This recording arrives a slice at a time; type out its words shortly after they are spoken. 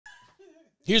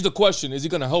Here's the question: is he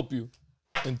gonna help you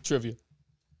in trivia?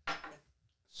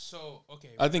 So okay,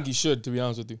 I think he should. To be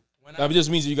honest with you, that just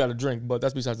means that you got to drink, but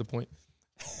that's besides the point.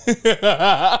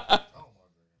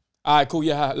 All right, cool.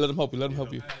 Yeah, let him help you. Let him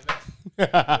help you.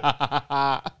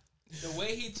 The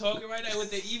way he talking right now with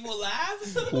the evil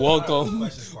laugh.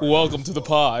 Welcome to the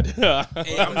pod. Hey,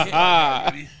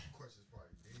 I'm here.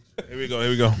 Here we go.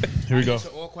 Answer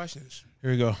all questions.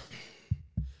 Here we go.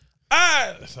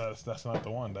 Ah, that's not the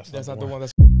one. That's not the one.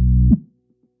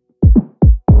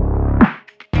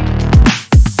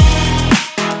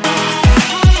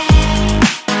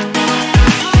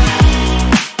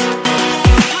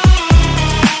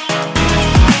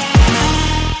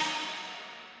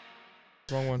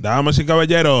 Wrong one. Damas y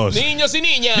caballeros. Niños y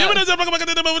niñas. Bienvenidos al programa que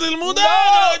tenemos del mundo.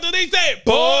 No. Tú dices,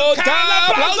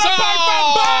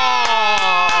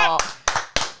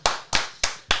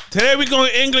 Today we're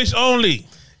going English only.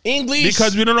 English.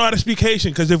 Because we don't know how to speak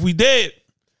Haitian. Because if we did,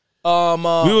 we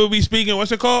would be speaking,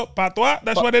 what's it called? Patois?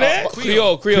 That's what it is?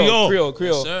 Creole.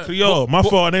 Yes, Creole. My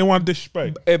fault. I didn't want to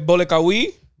disrespect.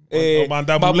 Bolekawi.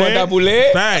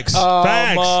 Mandabule. Facts.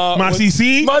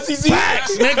 Masisi.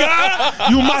 Facts, nigga.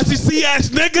 You Masisi ass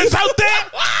niggas out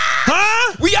there?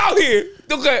 Huh? We out here.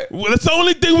 Okay. Well, that's the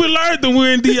only thing we learned when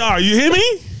we're in DR. You hear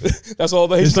me? That's all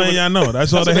the This Haitians. ain't y'all know.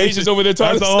 That's all the Haitians over there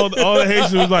talking. That's all the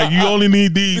Haitians was like, you only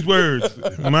need these words.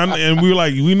 And we were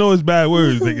like, we know it's bad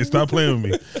words. Nigga, stop playing with me.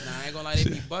 Nah, I ain't gonna lie, they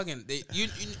be bugging.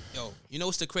 You know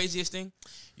what's the craziest thing?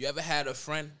 You ever had a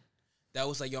friend that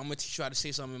was like, yo, I'm gonna teach you how to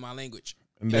say something in my language.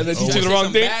 And they then teach you the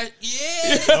wrong thing?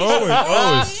 Yeah.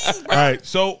 Always. All right,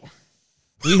 so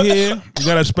we here. We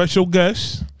got a special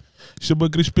guest. It's your boy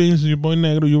Crispins and your boy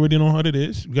Negro. You already know how it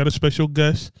is. We got a special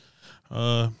guest.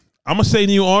 I'm gonna say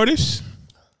new artist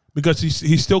because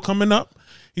he's still coming up.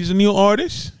 He's a new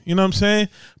artist. You know what I'm saying?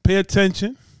 Pay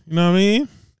attention. You know what I mean?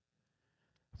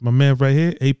 My man right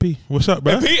here, AP. What's up,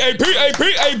 bro? AP.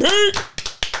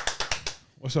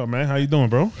 What's up, man? How you doing,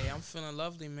 bro? Hey, I'm feeling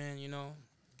lovely, man. You know,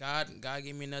 God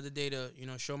gave me another day to,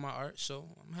 show my art, so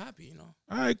I'm happy,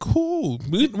 All right, cool.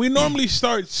 We normally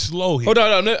start slow here. Hold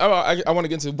on. I want to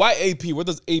get into why AP. Where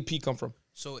does AP come from?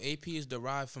 So AP is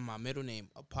derived from my middle name,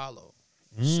 Apollo.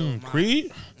 Creed?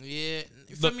 Yeah.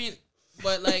 I mean,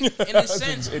 but like in a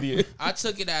sense, I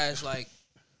took it as like,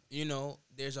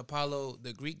 there's Apollo,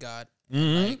 the Greek god.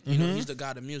 And he's the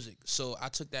god of music. So I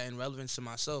took that in relevance to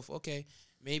myself. Okay,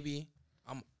 maybe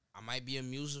I might be a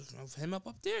muse of him up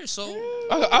there. So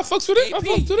I fucks with it. I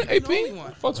fucks with it. AP.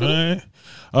 Fucks with it.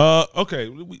 Okay.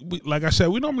 We, like I said,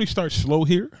 we normally start slow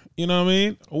here. You know what I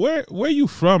mean? Where you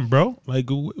from, bro? Like,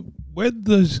 where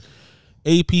does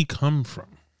AP come from?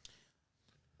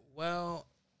 Well,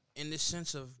 in the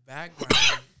sense of background,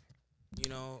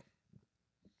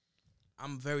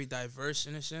 I'm very diverse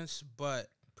in a sense, but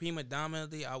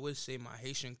predominantly, I would say my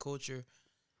Haitian culture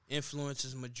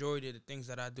influences majority of the things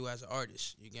that I do as an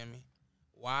artist. You get me?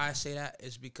 Why I say that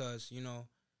is because,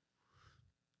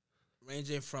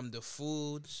 ranging from the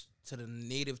foods to the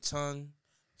native tongue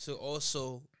to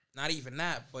also not even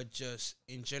that, but just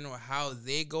in general how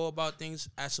they go about things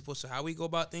as opposed to how we go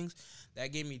about things,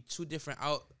 that gave me two different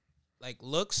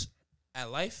looks at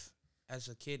life as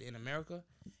a kid in America.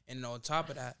 And on top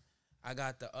of that, I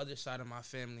got the other side of my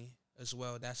family as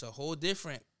well. That's a whole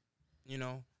different,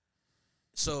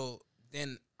 So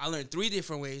then I learned three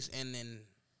different ways, and then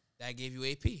that gave you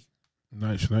AP.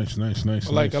 Nice. I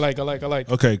like.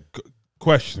 Okay,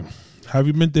 question. Have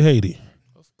you been to Haiti?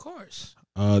 Of course.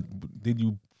 Did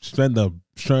you spend a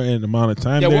certain amount of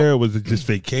time there? Was it just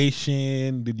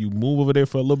vacation? Did you move over there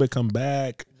for a little bit, come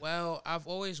back? Well, I've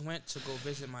always went to go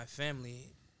visit my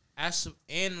family. I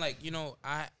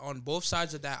on both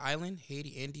sides of that island,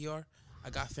 Haiti and DR, I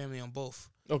got family on both.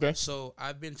 Okay. So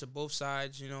I've been to both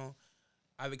sides,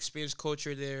 I've experienced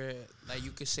culture there, like you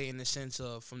could say in the sense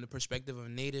of from the perspective of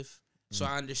native. So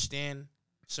I understand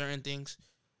certain things.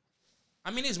 I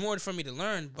mean, it's more for me to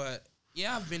learn, but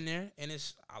yeah, I've been there and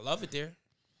I love it there.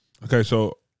 Okay,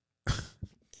 so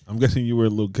I'm guessing you were a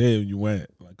little kid when you went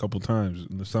like a couple times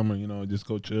in the summer, just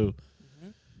go chill.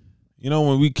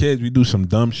 When we kids, we do some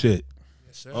dumb shit.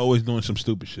 Yes, sir. Always doing some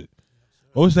stupid shit.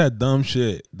 What was that dumb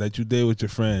shit that you did with your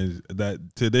friends that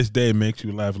to this day makes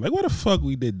you laugh? Like, what the fuck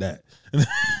we did that?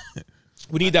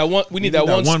 We need that one. We need that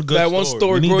one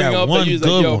story growing up that you was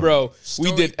like, yo, bro,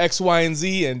 we did X, Y, and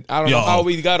Z, and I don't know how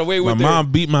we got away with it. My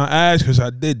mom beat my ass because I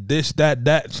did this,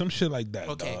 that, some shit like that.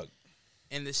 Okay. Dog.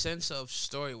 In the sense of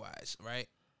story wise, right?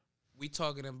 We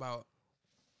talking about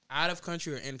out of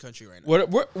country or in country right now?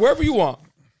 Wherever you want.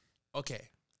 Okay.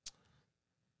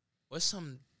 What's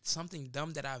something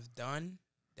dumb that I've done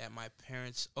that my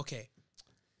parents... Okay.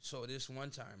 So this one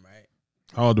time, right?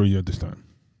 How old were you at this time?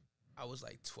 was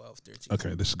like 12, 13.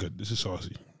 Okay, this is good. This is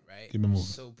saucy. Right? Keep it moving.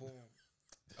 So, boom.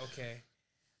 Okay.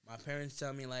 My parents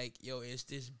tell me, like, yo, it's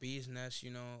this bee's nest, you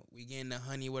know, we getting the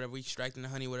honey, whatever, we extracting the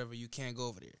honey, whatever, you can't go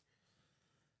over there.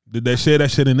 Did they say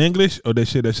that shit in English or they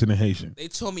say that shit in Haitian? They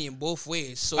told me in both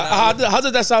ways. So how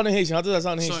does that sound in Haitian?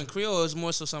 So in Creole, it's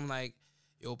more so something like,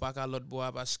 yo, baka lot boy,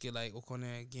 baske, like,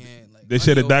 okone again. Like, they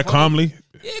said it that calmly?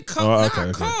 Yeah, calm.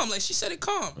 Calm. Like, she said it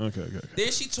calm. Okay.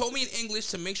 Then she told me in English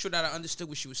to make sure that I understood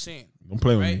what she was saying. Don't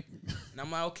play with me. And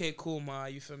I'm like, okay, cool, ma.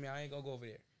 You feel me? I ain't gonna go over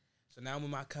there. So now I'm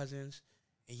with my cousins.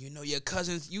 And you know your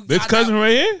cousins. This cousin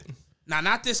right here? Nah,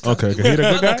 not this cousin. Okay. He the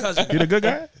good guy? Cousin. He the good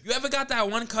guy? You ever got that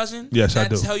one cousin? Yes, that I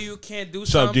do. tell you can't do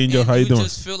What's up, something Gino? How you doing?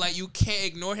 Just feel like you can't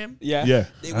ignore him? Yeah.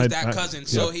 They was that cousin.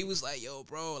 So he was like, yo,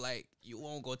 bro, like, you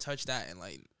won't go touch that. And,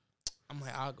 like, I'm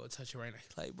like, I'll go touch it right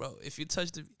now. Like, bro, if you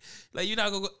touch the, like, you're not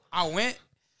going to go. I went,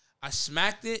 I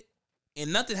smacked it,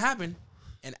 and nothing happened.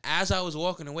 And as I was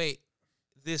walking away,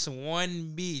 this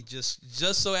one bee just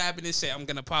so happened to say, I'm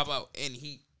going to pop out. And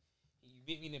he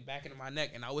bit me in the back of my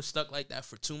neck, and I was stuck like that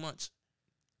for 2 months.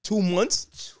 2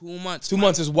 months? 2 months. 2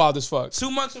 months is wild as fuck. 2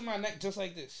 months with my neck just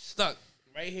like this, stuck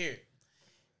right here.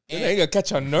 And ain't gonna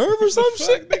catch a nerve or some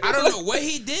shit? I don't know what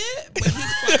he did, but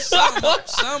he fucked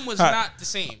some was not the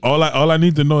same. All I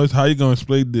need to know is how you gonna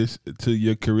explain this to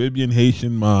your Caribbean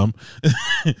Haitian mom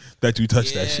that you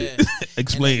touched that shit.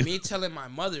 Explain. And me telling my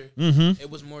mother, it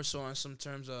was more so on some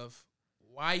terms of,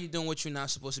 why are you doing what you're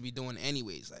not supposed to be doing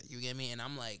anyways? Like, you get me? And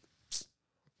I'm like,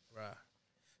 bruh.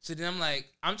 So then I'm like,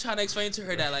 I'm trying to explain to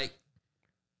her that, like,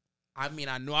 I mean,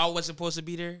 I know I wasn't supposed to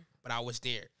be there, but I was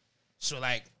there. So,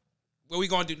 like, what we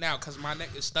gonna do now? Because my neck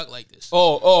is stuck like this.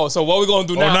 Oh, so what we gonna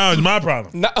do now? Oh, now it's my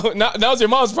problem. Now it's your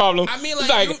mom's problem. I mean,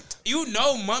 like you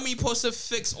know, mommy supposed to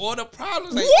fix all the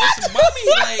problems. Like, what? Mommy,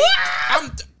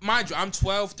 like, I'm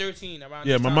 12, 13.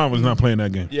 Around my mom was not playing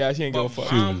that game. Yeah, she ain't give a fuck.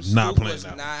 She was not playing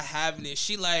that. Not having it.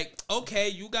 She like, okay,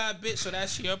 you got bit, so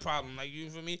that's your problem. Like, you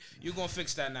feel me? You gonna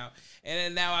fix that now. And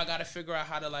then now I gotta figure out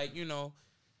how to, like, you know,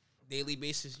 daily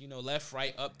basis, you know, left,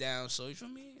 right, up, down. So you feel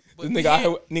me? But this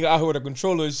nigga out here with a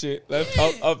controller and shit. Left,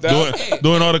 up, down.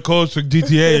 Doing all the codes for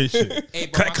GTA and shit. Hey,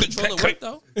 but my controller worked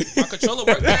though. My controller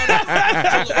worked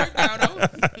now though.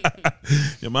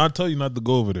 Your mom told you not to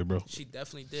go over there, bro. She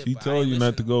definitely did. She told you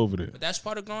not to go over there. But that's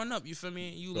part of growing up. You feel me?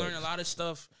 You learn a lot of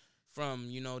stuff from,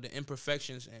 you know, the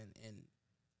imperfections and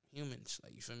humans.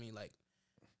 Like, you feel me? Like,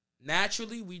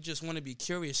 naturally, we just want to be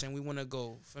curious and we want to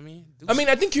go. For me, I mean,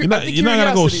 I think you're not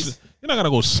gonna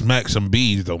go smack some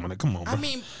bees though, man. Come on, bro. I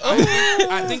mean,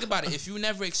 I think about it. If you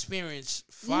never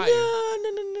experienced fire, no.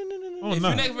 Oh, if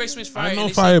you never experienced fire, I know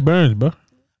fire burns, bro.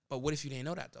 But what if you didn't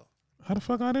know that though? How the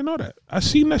fuck I didn't know that? I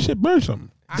seen that shit burn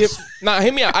something. Nah,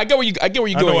 hear me out. I get where you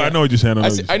going. I know what you're saying.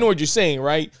 I know what you're saying,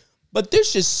 right? But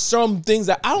there's just some things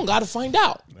that I don't gotta find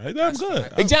out. That's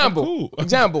good.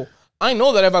 Example. I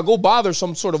know that if I go bother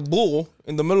some sort of bull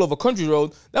in the middle of a country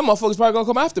road, that motherfucker's probably gonna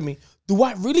come after me. Do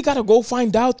I really gotta go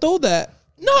find out though that?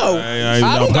 No,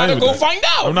 I don't gotta go find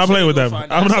out. I'm not playing with that.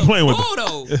 I'm not playing with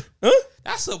that. Huh?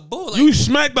 That's a bull. Like, you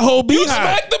smacked the whole beehive. You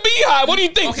smacked the beehive. What do you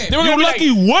think? Okay. You're lucky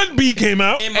one bee came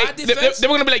out. In my defense, they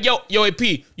were gonna be like, yo, AP,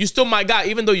 you still my guy,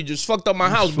 even though you just fucked up my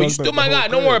house, but you still my guy.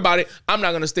 Don't worry about it. I'm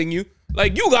not gonna sting you.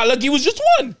 Like, you got lucky. It was just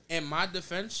one. In my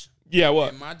defense,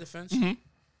 what? In my defense,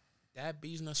 that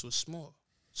bee's nest was small.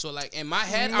 So, like, in my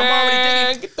head, I'm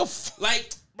already thinking, get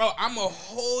like, bro, I'm a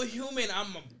whole human.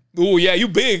 Ooh, yeah, you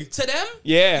big. To them?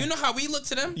 Yeah. You know how we look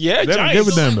to them? Yeah, they don't give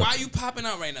a damn. Like, why are you popping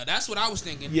out right now? That's what I was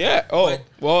thinking. Yeah. Oh,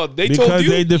 well, they because told you.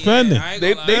 They defended.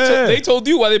 Yeah, they told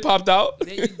you why they popped out.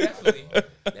 Definitely.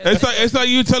 It's like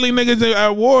you telling niggas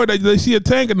at war that they see a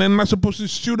tank and they're not supposed to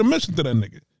shoot a missile to that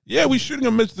nigga. Yeah, we shooting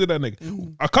a missile to that nigga.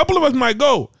 Ooh. A couple of us might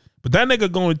go, but that nigga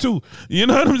going too. You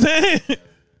know what I'm saying?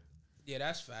 Yeah,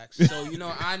 that's facts. So, you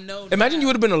know, I know. Imagine you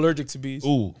would have been allergic to bees.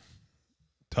 Ooh,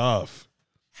 tough.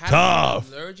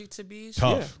 Allergic to bees.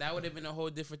 Tough. That would have been a whole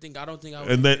different thing. I don't think I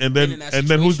would. And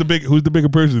then who's the bigger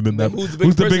person than that? Who's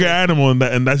the bigger animal in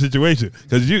that situation?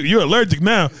 Because you're allergic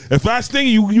now. If I sting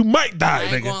you might die.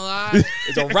 I ain't gonna lie.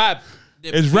 It's a wrap.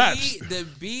 It's raps. The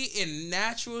bee in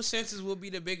natural senses will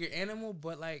be the bigger animal,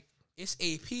 but like. It's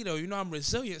AP though, you know I'm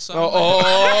resilient, so.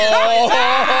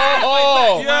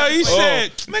 Yeah, he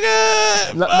said,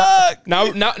 nigga.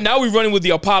 Now we're running with the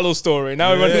Apollo story.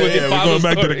 Now we're running with the Apollo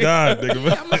story. We're going back to the God,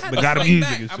 nigga. The God of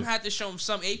music. I'm gonna have to show him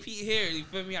some AP here. You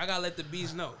feel me? I gotta let the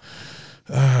bees know.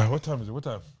 What time is it? What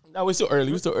time? No, we're still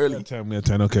early. We're at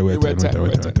 10. Okay, we're at 10.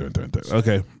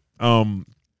 Okay.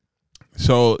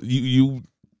 So you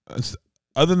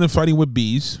other than fighting with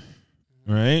bees,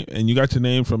 right? And you got your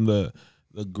name from the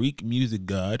Greek music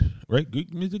god, right?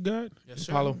 Greek music god? Yes,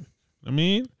 sir. Apollo. I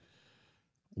mean,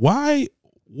 Why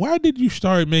did you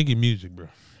start making music, bro?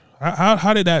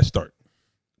 How did that start?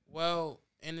 Well,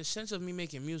 in the sense of me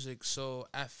making music, so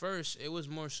at first it was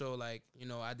more so like,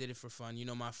 I did it for fun.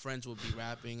 My friends would be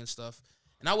rapping and stuff,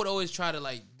 and I would always try to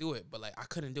like do it, but like I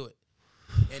couldn't do it.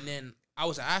 And then I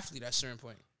was an athlete at a certain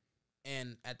point,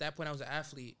 and at that point I was an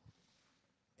athlete.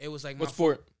 It was like what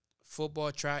sport?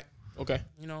 Football, track. Okay.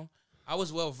 I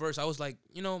was well versed. I was like,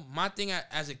 my thing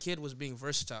as a kid was being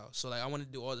versatile. So like I wanted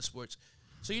to do all the sports.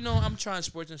 So I'm trying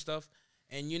sports and stuff.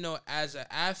 And as an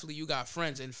athlete, you got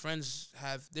friends, and friends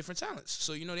have different talents.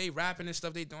 So they rapping and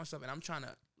stuff, they doing stuff, and I'm trying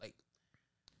to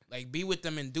like be with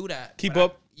them and do that. Keep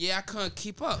up. I couldn't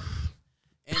keep up.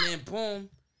 And then boom,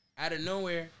 out of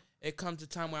nowhere, it comes to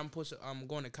time where I'm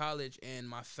going to college, and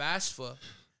my FAFSA,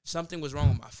 something was wrong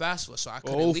with my FAFSA, so I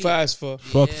couldn't leave. FAFSA.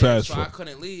 Fuck FAFSA. So I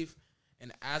couldn't leave,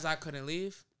 and as I couldn't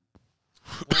leave,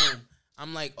 boom,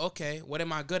 I'm like, okay, what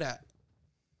am I good at?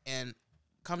 And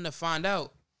come to find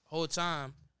out, whole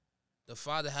time, the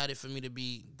Father had it for me to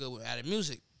be good at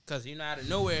music, because out of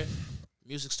nowhere,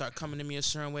 music start coming to me a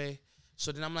certain way.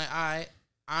 So then I'm like, all right,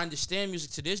 I understand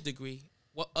music to this degree.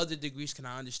 What other degrees can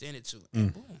I understand it to?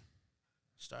 And boom,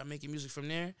 started making music from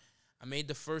there. I made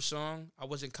the first song. I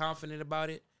wasn't confident about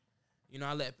it.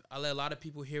 I let a lot of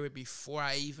people hear it before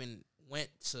I even went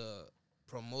to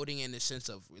promoting it in the sense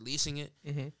of releasing it.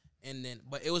 Mm-hmm. And then,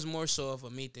 but it was more so of a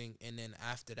me thing. And then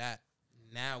after that,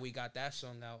 now we got that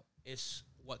song out. It's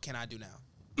what can I do now?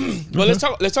 But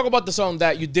let's talk about the song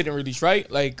that you didn't release, right?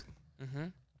 Like,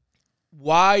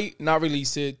 why not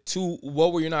release it? 2,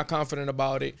 what were you not confident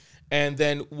about it? And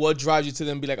then what drives you to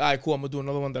then be like, all right, cool, I'm gonna do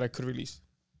another one that I could release.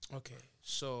 Okay,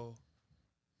 so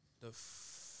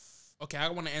I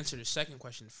want to answer the second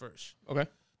question first. Okay.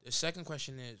 The second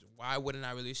question is, why wouldn't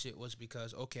I release it? Was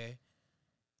because, okay,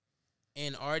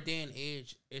 in our day and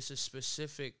age, it's a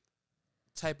specific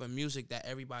type of music that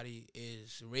everybody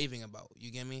is raving about.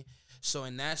 You get me? So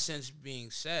in that sense being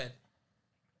said,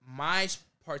 my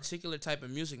particular type of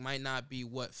music might not be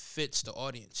what fits the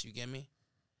audience. You get me?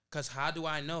 Because how do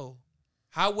I know?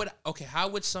 How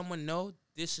would someone know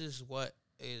this is what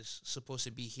is supposed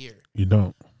to be here? You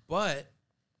don't. But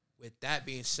with that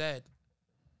being said,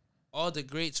 all the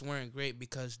greats weren't great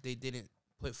because they didn't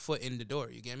put foot in the door.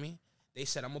 You get me? They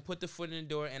said, I'm going to put the foot in the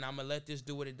door and I'm going to let this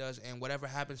do what it does, and whatever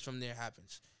happens from there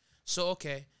happens. So,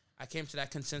 okay, I came to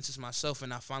that consensus myself,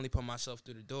 and I finally put myself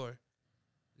through the door.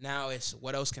 Now it's,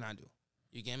 what else can I do?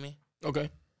 You get me? Okay.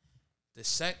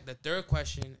 The third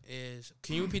question is,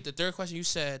 can you repeat the third question? You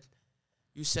said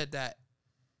that,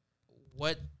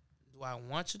 what do I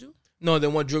want to do? No,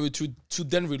 then what drove you to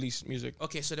then release music?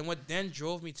 Okay, so then what then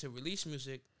drove me to release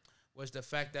music was the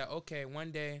fact that, okay,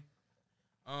 one day,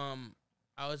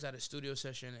 I was at a studio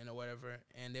session or whatever,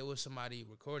 and there was somebody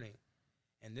recording,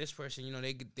 and this person,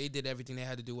 they did everything they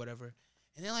had to do, whatever,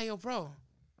 and they're like, yo, bro,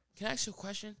 can I ask you a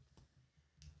question?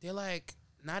 They're like,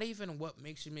 not even what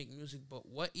makes you make music, but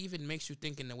what even makes you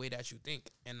think in the way that you think.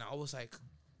 And I was like,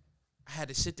 I had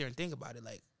to sit there and think about it,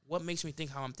 like, what makes me think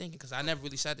how I'm thinking? Because I never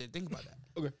really sat there to think about that.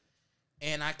 Okay.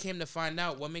 And I came to find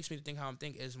out what makes me think how I'm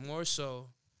thinking is more so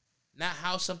not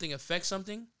how something affects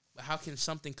something, but how can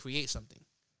something create something.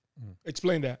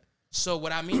 Explain that. So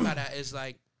what I mean by that is,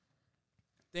 like,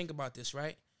 think about this,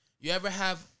 right? You ever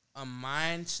have a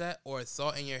mindset or a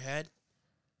thought in your head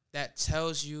that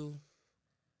tells you,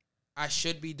 I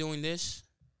should be doing this,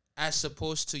 as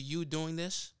opposed to you doing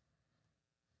this?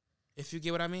 If you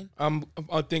get what I mean?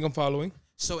 I think I'm following.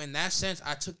 So in that sense,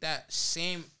 I took that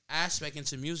same aspect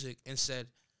into music and said,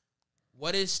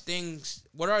 what are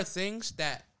things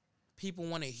that people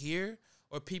want to hear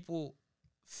or people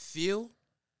feel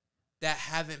that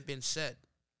haven't been said?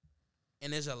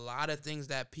 And there's a lot of things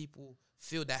that people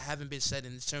feel that haven't been said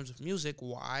in terms of music.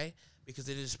 Why? Because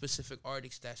it is a specific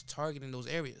artist that's targeting those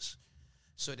areas.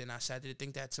 So then I started to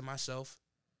think that to myself,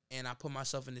 and I put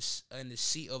myself in the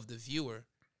seat of the viewer,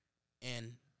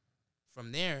 and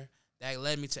from there, that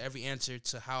led me to every answer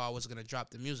to how I was going to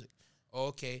drop the music. Oh,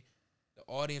 okay, the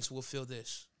audience will feel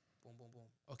this. Boom, boom, boom.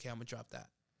 Okay, I'm going to drop that.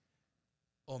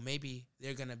 Or maybe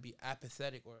they're going to be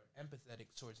apathetic or empathetic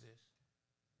towards this.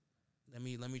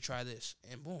 Let me try this.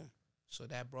 And boom. So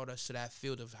that brought us to that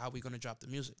field of how we're going to drop the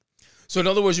music. So in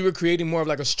other words, you were creating more of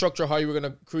like a structure how you were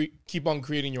going to keep on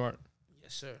creating your art.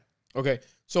 Yes, sir. Okay.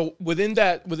 So within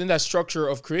that structure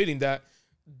of creating that,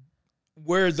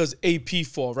 where does AP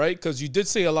fall, right? Because you did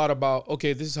say a lot about,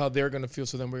 okay, this is how they're going to feel,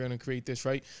 so then we're going to create this,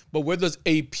 right? But where does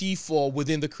AP fall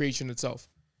within the creation itself?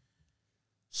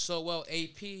 So, well,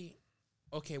 AP,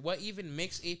 okay, what even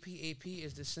makes AP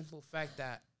is the simple fact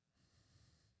that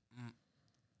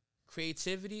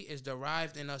creativity is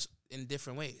derived in us in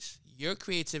different ways. Your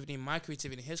creativity, my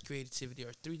creativity, and his creativity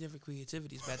are three different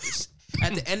creativities. But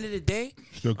at the end of the day,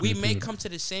 we may come to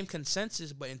the same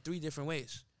consensus, but in three different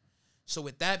ways. So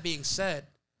with that being said,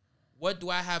 what do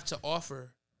I have to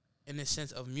offer in the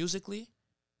sense of musically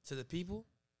to the people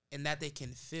and that they can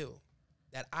feel,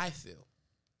 that I feel,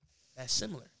 that's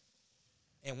similar?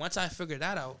 And once I figured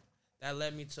that out, that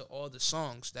led me to all the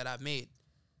songs that I've made.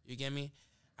 You get me?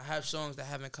 I have songs that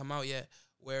haven't come out yet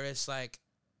where it's like,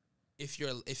 if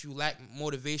you lack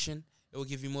motivation, it will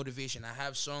give you motivation. I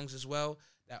have songs as well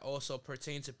that also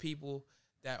pertain to people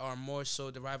that are more so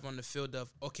derived on the field of,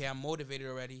 okay, I'm motivated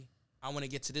already. I want to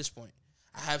get to this point.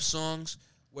 I have songs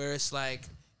where it's like,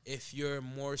 if you're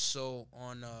more so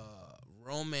on a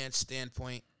romance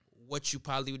standpoint, what you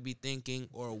probably would be thinking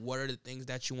or what are the things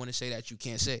that you want to say that you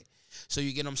can't say. So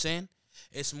you get what I'm saying?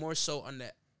 It's more so on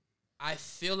that I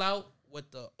fill out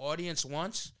what the audience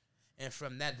wants, and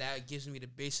from that gives me the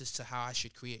basis to how I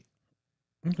should create.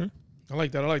 Okay. I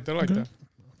like that.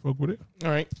 Fuck with it.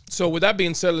 All right. So with that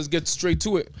being said, let's get straight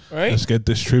to it. All right. Let's get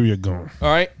this trivia going. All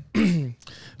right.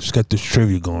 Let's get this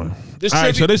trivia going. This All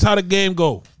right, so this is how the game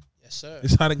go. Yes, sir.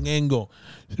 This is how the game go.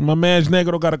 See, my man's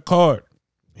Negro got a card.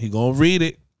 He gonna read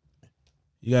it.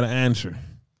 You gotta answer.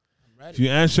 I'm ready. If you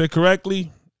answer it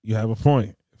correctly, you have a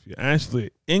point. If you answer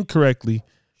it incorrectly,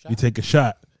 you take a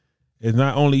shot. It's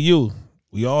not only you.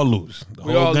 We all lose. The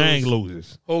whole gang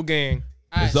loses. Whole gang.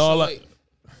 All right, It's all so like,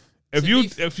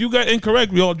 if you got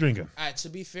incorrect, we all drinking. all right, to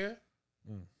be fair,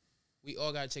 we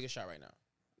all got to take a shot right now.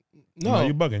 No,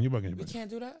 you bugging. We can't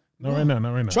do that? Not right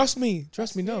now. Trust me.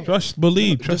 No. Trust and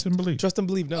believe. Trust and believe. Trust and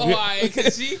believe. No. Oh, I can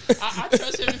see. I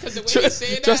trust him because the way he's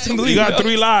saying that. Trust and believe. You got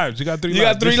 3 lives. You got 3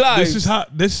 lives.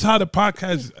 This is how the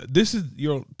podcast. This is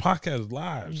your podcast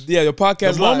lives. Yeah, your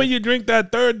podcast. The moment you drink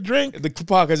that third drink, the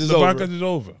podcast is over. The podcast is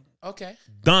over. Okay.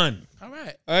 Done. All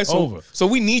right. All right. So, over. So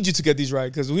we need you to get these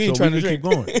right because we ain't So trying we to can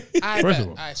drink. keep going. All right, First of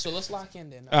all. all right, so let's lock in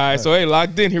then. All right. So hey,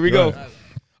 locked in. Here we go. Right.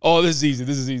 Oh, this is easy.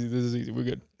 This is easy. We're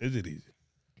good. Is it easy?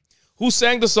 Who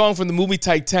sang the song from the movie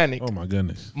Titanic? Oh my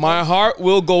goodness. My Heart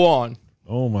Will Go On.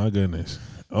 Oh my goodness.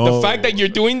 The fact that you're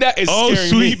doing that is scaring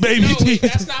sweet me. baby No, wait, teeth.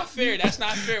 that's not fair. That's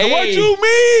not fair. Hey. What you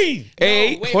mean?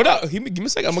 A. wait, Hold hold up. Give me a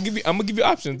second. I'm gonna give you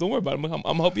options. Don't worry about it. I'm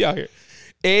gonna help you out here.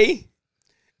 A.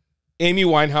 Amy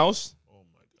Winehouse. Oh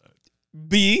my god.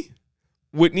 B.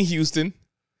 Whitney Houston.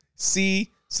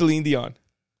 C. Celine Dion.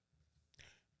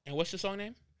 And what's the song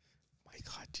name? My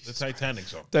God, The Jesus. Titanic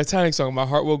song. Titanic song. My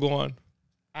Heart Will Go On.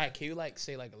 All right, can you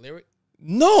say a lyric?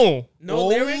 No. No oh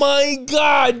lyric? my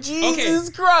God, Jesus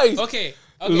Christ. Okay.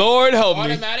 Lord help me.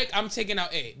 Automatic, I'm taking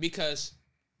out A because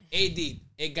AD,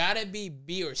 it gotta be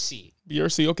B or C. B or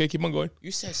C. Okay, keep on going.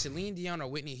 You said Celine Dion or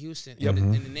Whitney Houston. Yep.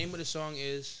 And the name of the song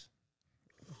is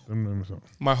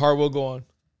My Heart Will Go On.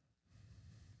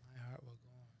 My Heart Will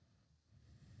Go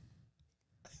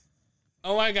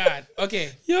On. Oh my God.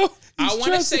 Okay. Yo, I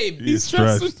want to say He's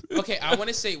stressed. Okay, I want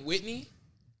to say Whitney,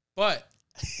 but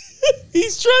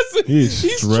He's stressing.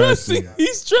 He's stressing.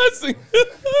 He's stressing. but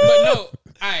no. All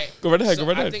right. Go right ahead. So Go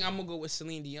right I ahead. think I'm gonna go with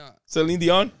Celine Dion. Celine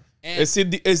Dion. And Is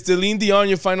Celine Dion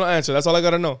your final answer? That's all I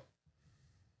gotta know.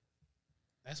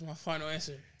 that's my final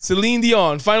answer. Celine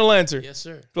Dion, final answer. Yes,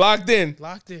 sir. Locked in.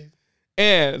 Locked in.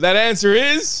 And that answer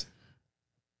is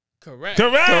Correct.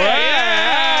 Correct. correct.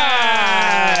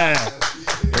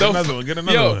 Get another one. Get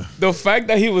another Yo, one. the fact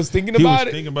that he was thinking He was about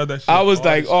it, thinking about that shit. I was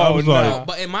like, oh was no. like,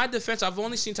 But in my defense, I've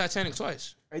only seen Titanic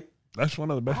twice. that's one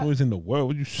of the best movies in the world.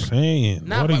 What you saying?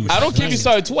 Nah, What are but you I don't care if you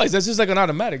saying? saw it twice. That's just like an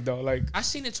automatic though. Like, I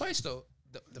seen it twice though.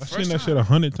 The I've first seen that time. shit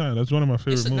 100 times. That's one of my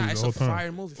favorite It's movies it's the a whole time.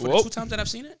 fire movie. For Whoa. the 2 times that I've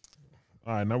seen it,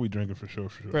 All right, now we drinking for sure.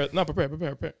 prepare.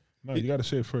 No, you got to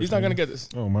say it first. He's not man. gonna get this.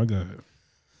 Oh my god.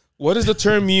 What is the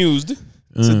term used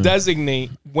to designate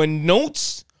when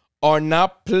notes are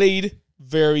not played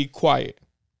very quiet?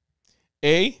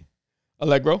 A.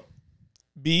 Allegro.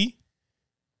 B.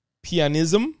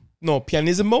 Pianissimo.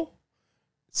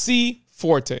 C.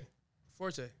 Forte.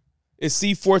 Forte. Is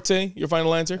C. Forte your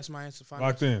final answer? That's my answer. Final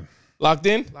Locked in. Locked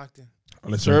in? Locked in.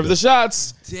 Let's Serve the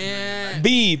shots. Damn.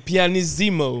 B.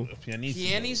 Pianissimo.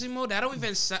 Pianissimo. That don't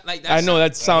even sound like that. I know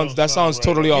that sounds right.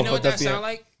 totally You off, know but what that that's the sound end.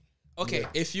 like? Okay,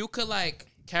 if you could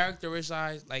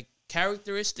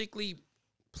characteristically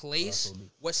place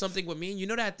what something would mean. You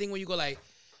know that thing when you go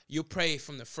you pray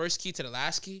from the first key to the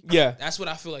last key? Yeah. That's what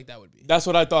I feel like that would be. That's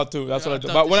what I thought too. That's Yeah, what I I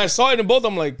thought. thought But when this I saw it in both,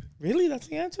 I'm like, really? That's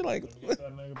the answer? Like,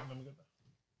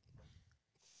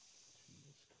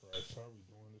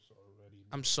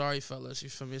 I'm sorry, fellas. You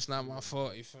feel me? It's not my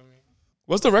fault. You feel me?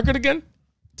 what's the record again?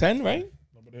 10, right?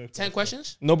 10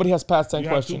 questions? Nobody has passed 10 You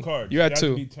had questions. 2 cards. You had to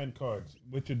 2. be 10 cards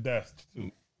with your death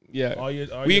too. Yeah.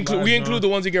 We include the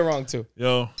ones you get wrong too.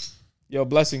 Yo,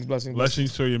 blessings.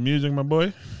 Blessings to your music, my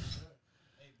boy.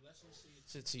 Hey,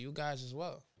 blessings to you guys as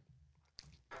well.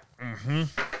 Mm-hmm.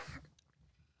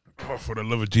 Oh, for the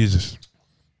love of Jesus.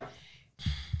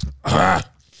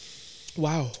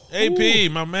 Wow. AP, Ooh.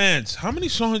 my mans. How many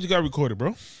songs you got recorded,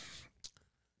 bro?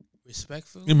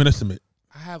 Respectfully, Give me an estimate.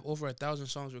 I have over 1,000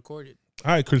 songs recorded.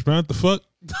 All right, Chris Brown, what the fuck?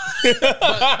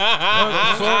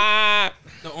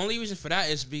 The only reason for that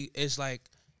is like,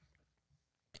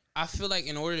 I feel like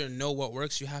in order to know what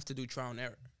works, you have to do trial and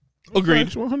error.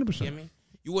 Agreed. You 100%. get me?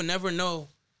 You will never know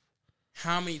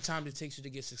how many times it takes you to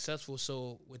get successful.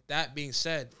 So with that being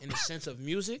said, in the sense of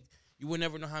music, you will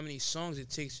never know how many songs it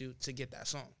takes you to get that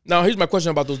song. Now, here's my question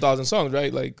about those 1,000 songs,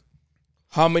 right? Like,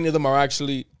 how many of them are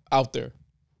actually out there?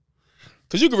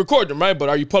 Because you can record them, right? But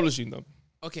are you publishing them?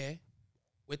 Okay.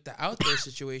 With the out there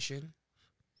situation,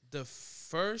 the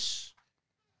first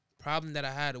problem that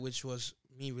I had, which was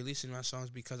me releasing my songs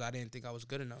because I didn't think I was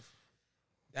good enough.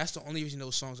 That's the only reason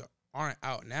those songs aren't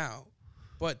out now,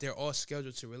 but they're all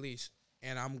scheduled to release.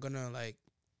 And I'm going to, like,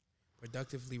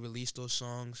 productively release those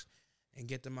songs and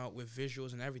get them out with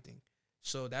visuals and everything.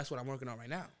 So that's what I'm working on right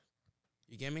now.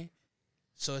 You get me?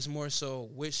 So it's more so,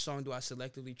 which song do I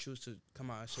selectively choose to come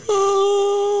out? Do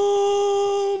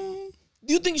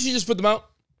you think you should just put them out?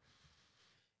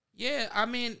 Yeah, I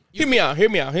mean, hear me out.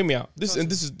 This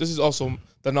is also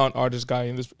the non-artist guy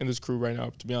in this crew right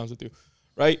now, to be honest with you.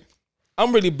 Right?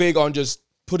 I'm really big on just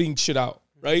putting shit out,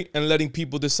 right? And letting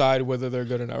people decide whether they're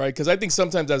good or not, right? Because I think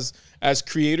sometimes as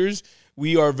creators,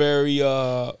 we are very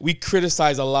we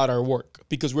criticize a lot our work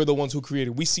because we're the ones who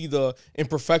created. We see the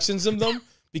imperfections in them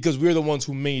because we're the ones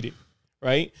who made it,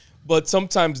 right? But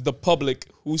sometimes the public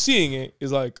who's seeing it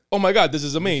is like, oh my God, this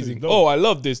is amazing. Oh, I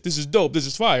love this. This is dope. This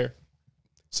is fire.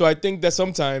 So I think that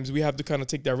sometimes we have to kind of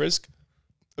take that risk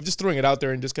of just throwing it out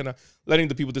there and just kind of letting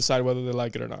the people decide whether they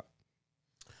like it or not.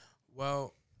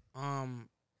 Well,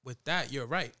 with that, you're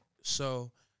right.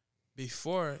 So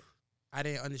before, I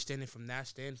didn't understand it from that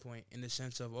standpoint in the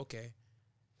sense of, okay,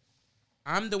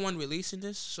 I'm the one releasing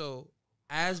this, so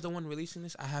as the one releasing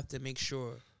this, I have to make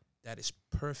sure that it's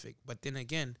perfect. But then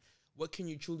again, what can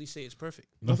you truly say is perfect?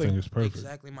 Nothing is perfect.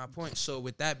 Exactly my point. So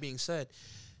with that being said,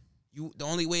 the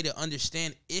only way to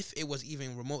understand if it was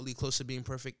even remotely close to being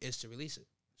perfect is to release it.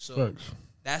 So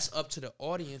that's up to the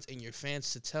audience and your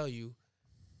fans to tell you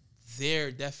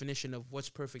their definition of what's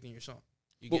perfect in your song.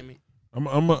 You get me? I'm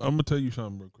gonna tell you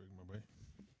something real quick, my boy.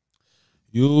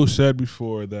 You said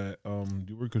before that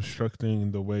you were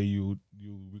constructing the way you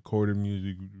recorded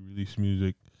music, you release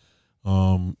music,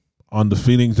 on the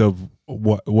feelings of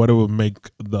what it would make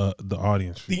the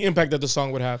audience feel. The impact that the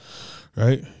song would have.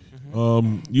 Right?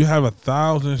 You have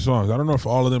 1,000 songs. I don't know if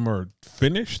all of them are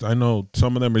finished. I know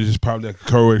some of them are just probably like a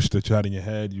chorus that you had in your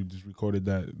head. You just recorded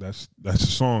that. That's a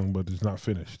song, but it's not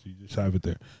finished. You just have it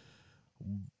there.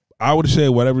 I would say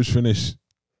whatever's finished,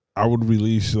 I would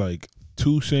release like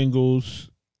 2 singles,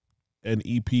 an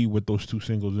EP with those 2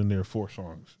 singles in there, 4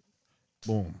 songs.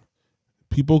 Boom.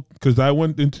 People, because I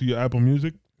went into your Apple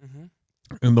Music,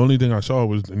 and the only thing I saw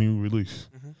was the new release.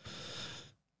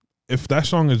 If that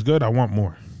song is good, I want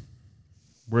more.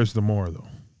 Where's the more, though?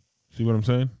 See what I'm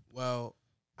saying? Well,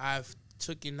 I've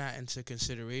taken that into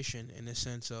consideration in the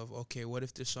sense of, okay, what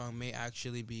if this song may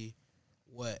actually be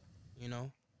what,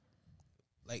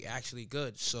 like actually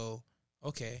good? So,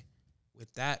 okay,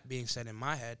 with that being said in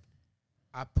my head,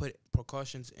 I put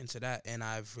precautions into that, and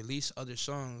I've released other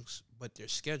songs, but they're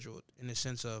scheduled in the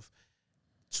sense of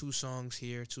 2 songs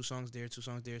here, 2 songs there, 2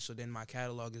 songs there. So then my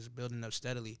catalog is building up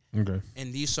steadily. Okay.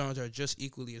 And these songs are just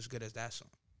equally as good as that song.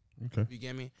 Okay. You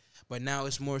get me? But now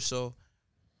it's more so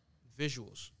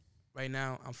visuals. Right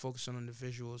now, I'm focusing on the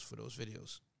visuals for those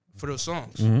videos, for those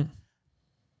songs.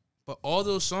 But all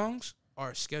those songs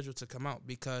are scheduled to come out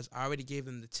because I already gave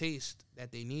them the taste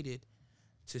that they needed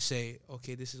to say,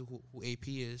 okay, this is who AP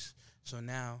is. So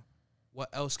now, what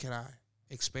else can I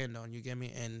expand on? You get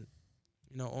me? And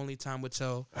only time would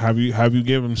tell. Have you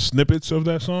given snippets of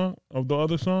that song, of the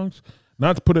other songs?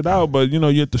 Not to put it out, but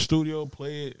you're at the studio,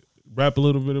 play it, rap a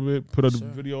little bit of it, put a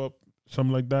video up,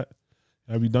 something like that.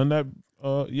 Have you done that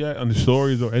yet on the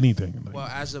stories or anything? Well,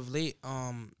 as of late,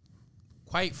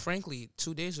 quite frankly,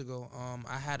 2 days ago,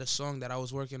 I had a song that I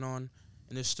was working on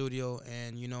in the studio,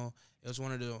 and it was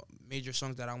one of the major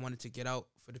songs that I wanted to get out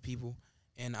for the people,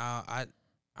 and I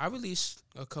released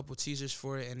a couple teasers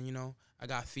for it, and I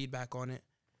got feedback on it,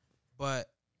 but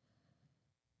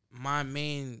my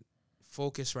main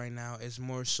focus right now is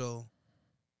more so,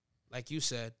 like you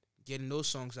said, getting those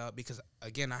songs out because,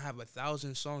 again, I have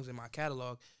 1,000 songs in my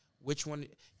catalog. Which one?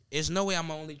 There's no way I'm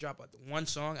going to only drop 1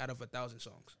 song out of 1,000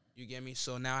 songs. You get me?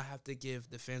 So now I have to give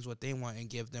the fans what they want and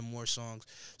give them more songs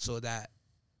so that,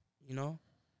 you know,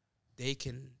 they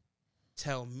can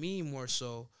tell me more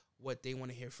so what they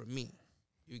want to hear from me.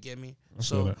 You get me?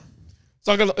 So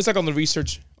it's like on the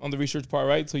research part,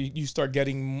 right? So you start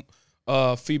getting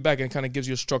feedback and it kind of gives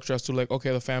you a structure as to like,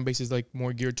 okay, the fan base is like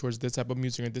more geared towards this type of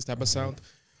music and this type of sound.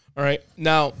 All right.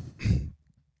 Now,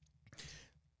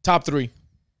 top 3.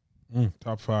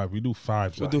 Top 5. We do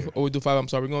 5. We do 5. I'm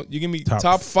sorry. You give me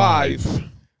top 5.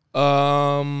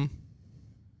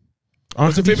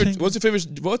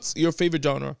 What's your favorite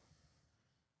genre?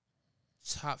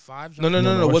 Top 5 genre?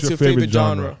 No. What's your favorite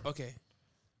genre? Okay.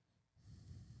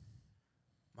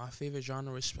 My favorite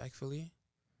genre, respectfully,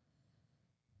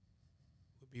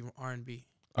 would be R&B.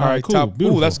 All right, cool. Top.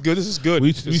 Ooh, that's good. This is good.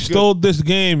 We stole this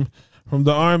game from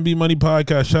the R&B Money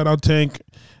Podcast. Shout out Tank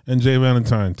and Jay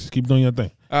Valentine. Just keep doing your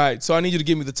thing. All right, so I need you to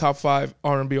give me the top 5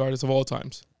 R&B artists of all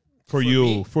times. For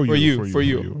you.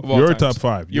 You're top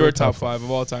 5. You're a top 5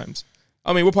 of all times.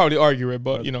 I mean, we'll probably argue it,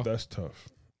 but you know that's tough.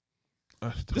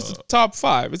 This is top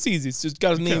 5. It's easy. It's just got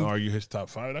his name. Can't argue his top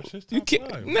 5. That's just top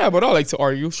 5. Nah, but I like to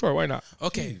argue. Sure, why not?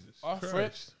 Okay, off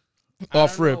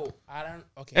rip. I don't.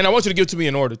 Okay. And I want you to give it to me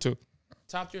in order too.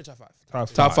 Top 3 or top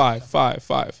 5? Top 5.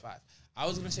 5. I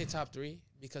was gonna say top 3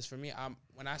 because for me,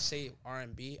 when I say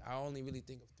R&B, I only really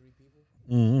think of 3 people.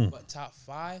 Mm-hmm. But top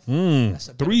 5, that's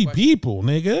a 3 people,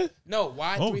 nigga. No,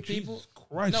 why 3 people? Jesus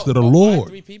Christ to the Lord. Why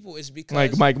 3 people is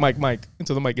because Mike,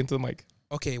 into the mic.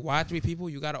 Okay, why 3 people?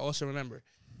 You gotta also remember,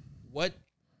 what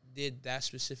did that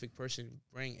specific person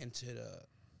bring into the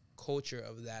culture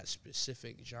of that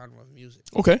specific genre of music?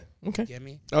 Okay. Get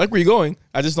me? I like where you're going.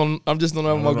 I just don't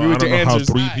agree with your answers.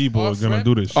 How 3 people are gonna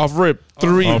do this? Off rip.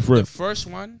 3. Off rip. The first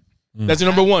one. That's your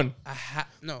number 1.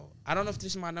 No, I don't know if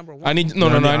this is my number 1. I need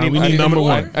number 1.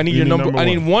 I need your number. I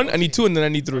need 1. I need 2, and then I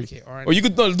need 3. Okay, all right. Or you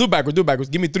could do backwards.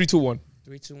 Give me 3, 2, 1.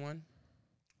 3, 2, 1.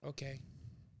 Okay.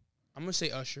 I'm gonna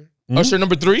say Usher. Usher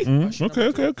number 3. Usher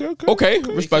Okay,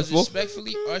 respectful.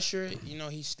 Respectfully, Usher. You know,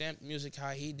 he stamped music how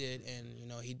he did, and you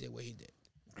know he did what he did.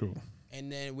 Cool. And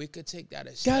then we could take that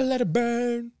a step. Gotta let it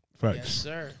burn. Facts. Yes,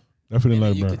 sir. Definitely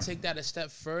let it you burn. could take that a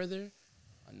step further.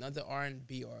 Another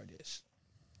R&B artist.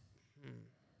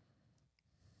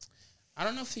 I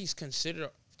don't know if he's considered.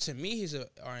 To me, he's an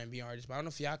R&B artist, but I don't know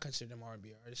if y'all consider him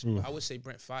R&B artist. I would say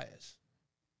Brent Faiyaz.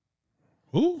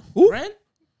 Who? Brent?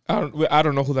 I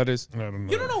don't know who that is. I don't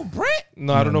know. You don't know Brent?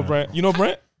 No, I don't know Brent. You know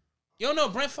Brent? You don't know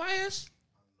Brent Faiyaz?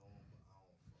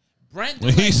 Brent.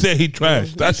 He said he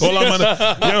trashed. That's all I'm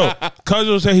gonna. Yo,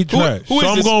 Cuzzo said he trashed. So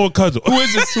I'm going with Cuzzo. Who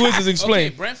is this? Explain.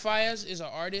 Okay, Brent Faiyaz is an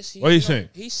artist. What he sing?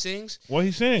 He sings. What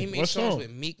he sing? He made songs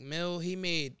with Meek Mill. He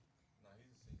made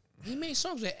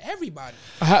songs with everybody.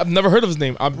 I have never heard of his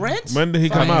name. Brent? When did he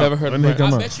come out? Never heard of Brent.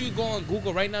 I bet you go on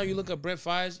Google right now. You look up Brent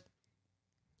Faiyaz.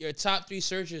 Your top 3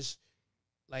 searches,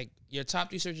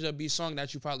 will be song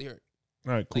that you probably heard.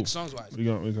 All right, cool. Like songs wise. We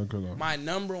gonna cook on. My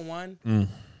number 1,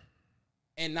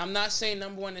 and I'm not saying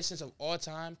number 1 in the sense of all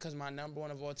time, because my number 1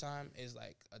 of all time is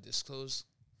like a disclosed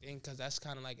thing, because that's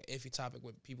kind of like an iffy topic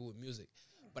with people with music.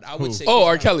 But I would say,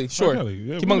 R. Kelly, sure. R. Kelly,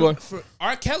 yeah, keep on going. For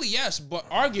R. Kelly, yes, but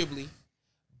arguably.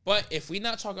 But if we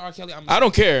not talking R. Kelly, I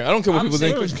don't care. I don't care what people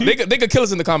think. They could kill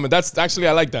us in the comment. That's actually,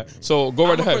 I like that. So go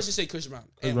right ahead. I'm going to say Chris Brown.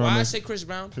 And why I say Chris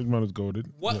Brown? Chris Brown is goated.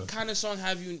 What kind of song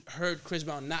have you heard Chris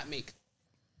Brown not make?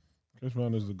 Chris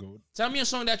Brown is the goat. Tell me a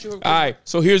song that you heard. All right.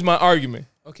 So here's my argument.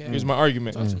 Okay. Here's my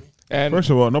argument. Talk to me. And first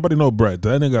of all, nobody know Brett.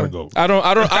 That nigga gotta go. I don't.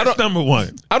 That's number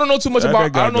 1. I don't know too much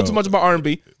about. I don't know too much about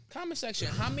R&B. Comment section.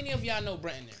 How many of y'all know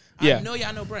Brent in there? Yeah. I know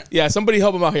y'all know Brent. Yeah. Somebody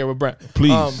help him out here with Brent.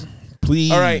 Please.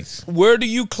 Please. All right. Where do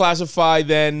you classify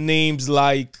then names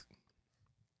like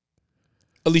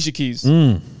Alicia Keys?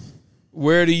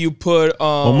 Where do you put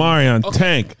Omarion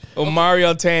Tank?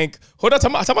 Omarion Tank. Hold on,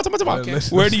 tama. Okay.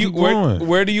 Where do you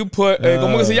put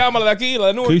 ¿Cómo que se llama la de aquí?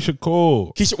 La nueva? Keisha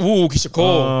Cole. Keisha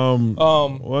Cole.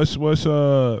 What's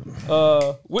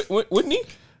Whitney?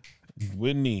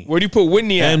 Whitney. Where do you put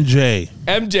Whitney at? MJ.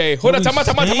 Hold on, tama.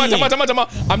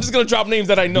 I'm just gonna drop names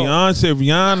that I know. Beyonce,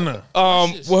 Rihanna.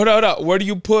 Hold up. Where do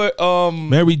you put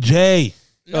Mary J?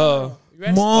 No.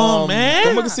 Come on, man.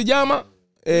 ¿Cómo que se llama?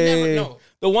 Never know.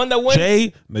 The one that went.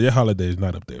 Jay. No, your holiday is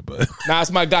not up there, but nah,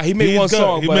 it's my guy. He made one good.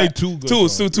 song. He but made 2 good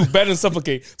songs. Two. Better than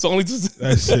Suffocate. So only 2.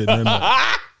 That's it. No.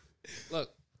 Look,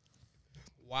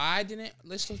 why I didn't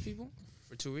list those people?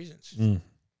 For 2 reasons.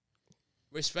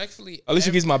 Respectfully, Alicia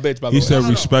Keys my bitch, by the way. He said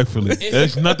respectfully.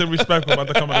 There's nothing respectful about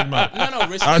to come out of his mouth. No,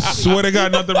 respectfully. I swear to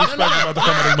God, nothing respectful about to come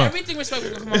out of his mouth. Everything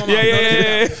respectful come out of my mouth.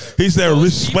 Yeah. He said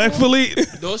respectfully.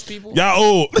 Those people. Y'all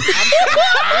old. Okay.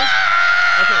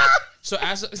 So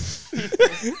as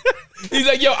he's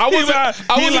like, yo, I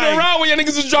wasn't around when y'all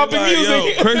niggas was dropping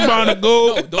music. Yo, Chris Brown the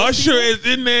gold. No, Usher is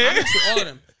in there. I listen to all of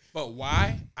them. But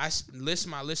why? I list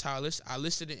my list how I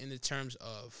listed it in the terms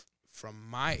of from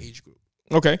my age group.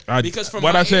 Okay. Because from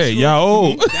what my I say, age group, y'all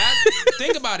old.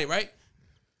 Think about it, right?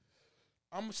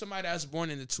 I'm somebody that was born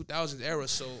in the 2000s era,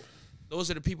 so those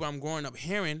are the people I'm growing up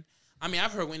hearing. I mean,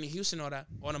 I've heard Whitney Houston, all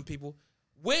them people,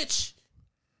 which,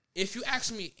 if you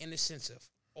ask me in the sense of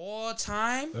all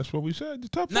time. That's what we said. The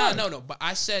top five. No. But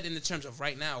I said in the terms of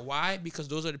right now. Why? Because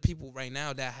those are the people right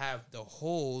now that have the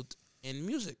hold in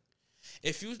music.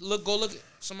 If you go look at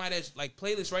somebody that's like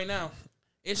playlist right now,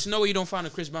 it's no way you don't find a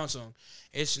Chris Brown song.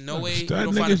 It's no way you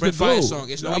don't find a Brent Fayez song.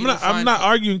 It's no way I'm not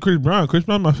arguing Chris Brown. Chris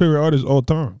Brown's my favorite artist all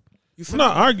time. I'm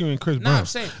not arguing Chris Brown. Nah, I'm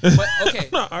saying. But okay.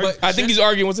 But I think he's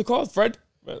arguing. What's it called? Fred?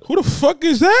 Who the fuck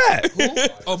is that? Who?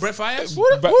 Oh, Brent Fayez? Who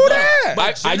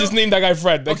that? I just named that guy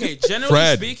Fred. Okay,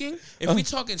 generally speaking, if we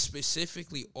talking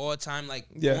specifically all time, like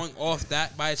going off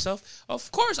that by itself,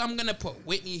 of course I'm going to put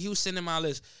Whitney Houston in my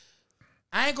list.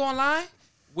 I ain't going to lie.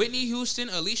 Whitney Houston,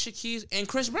 Alicia Keys, and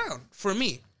Chris Brown for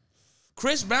me.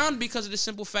 Chris Brown because of the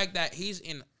simple fact that he's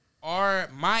in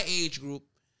my age group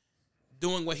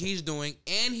doing what he's doing,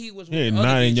 and he was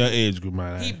not in your age group,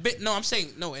 man. No, I'm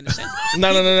saying no in the sense. No.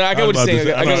 I get what he's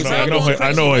saying.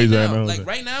 I know what he's saying. Like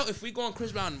right now, if we go on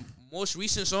Chris Brown's most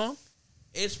recent song,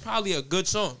 it's probably a good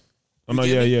song. Oh no,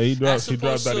 yeah. He dropped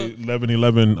that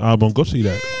 11/11 album. Go see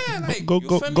that. Yeah, like,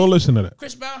 go listen to that.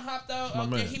 Chris Brown hopped out.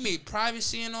 Okay, he made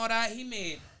Privacy and all that. He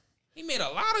made a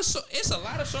lot of it's a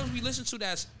lot of songs we listen to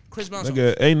that's Chris Brown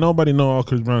songs. Ain't nobody know all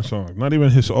Chris Brown songs. Not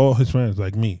even all his fans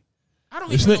like me. I don't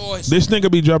even know all his songs. This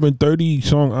nigga be dropping 30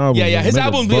 song albums. Yeah. His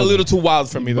albums be a little too wild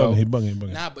for me though. He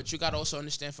bugging. Nah, but you gotta also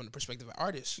understand from the perspective of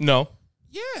artists. No.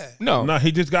 Yeah. No. Nah,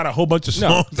 he just got a whole bunch of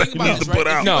songs that he needs to put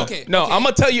out. No. I'm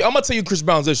gonna tell you Chris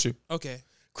Brown's issue. Okay.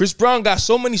 Chris Brown got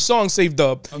so many songs saved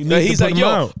up that he's like,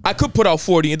 yo, I could put out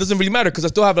 40. It doesn't really matter because I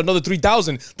still have another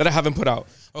 3,000 that I haven't put out.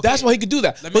 Okay. That's why he could do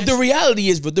that. But the reality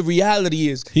is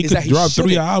he could drop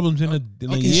 3 albums in a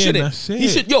year. That's it. He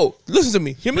should. Yo, listen to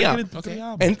me. Hear me out. Okay.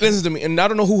 And listen to me. And I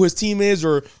don't know who his team is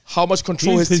or how much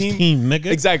control his team. Nigga.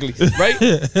 Exactly. Right?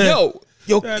 yo.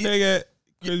 That nigga.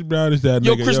 Chris Brown is that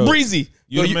nigga. Yo, Chris Breezy.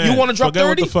 You want to drop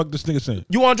 30? What the fuck this nigga saying?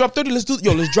 You want to drop 30? Let's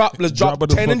drop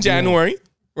 10 in January,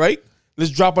 right? Let's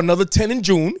drop another 10 in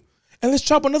June, and let's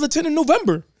drop another 10 in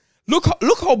November. Look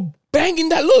how banging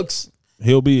that looks.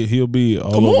 He'll be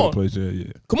all over the place.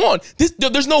 Yeah. Come on.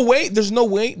 There's no way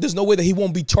that he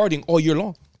won't be charting all year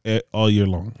long. All year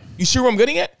long. You see where I'm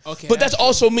getting at? Okay. But that's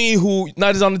also me who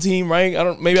not is on the team, right? I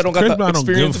don't got the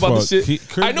experience about the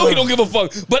shit. I know he don't give a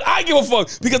fuck, but I give a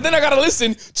fuck because then I gotta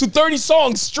listen to 30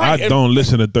 songs straight. I don't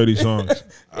listen to 30 songs.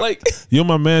 Like you're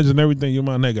my mans and everything. You're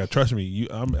my nigga. Trust me.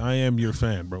 I am your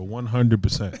fan, bro.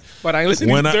 100%. But I ain't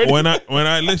listening to 30. When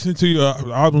I listen to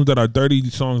your albums that are 30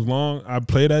 songs long, I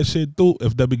play that shit through.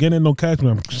 If the beginning don't catch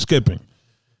me, I'm skipping.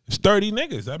 It's 30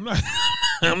 niggas.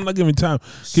 I'm not giving time.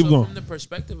 Keep going. From the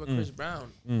perspective of Chris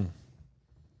Brown,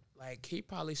 like he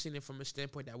probably seen it from a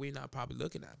standpoint that we're not probably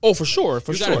looking at. Oh, for sure.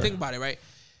 You gotta think about it, right?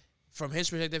 From his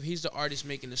perspective, he's the artist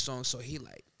making the song, so he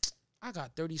like, I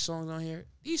got 30 songs on here.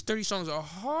 These 30 songs are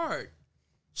hard.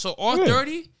 So all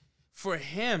 30 for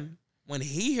him, when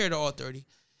he heard all 30,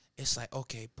 it's like,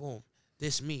 okay, boom.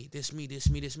 This me.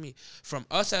 From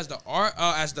us as the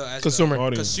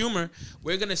consumer,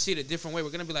 we're gonna see it a different way. We're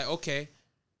gonna be like, okay,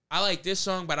 I like this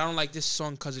song, but I don't like this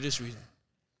song because of this reason.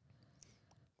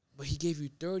 But he gave you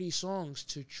 30 songs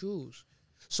to choose.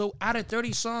 So out of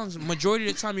 30 songs, majority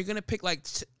of the time, you're gonna pick like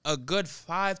a good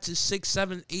 5 to 6,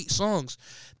 7, 8 songs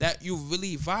that you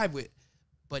really vibe with.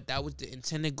 But that was the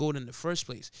intended goal in the first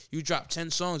place. You drop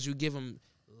 10 songs, you give them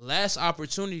less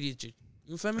opportunity to.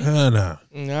 You feel me? Nah.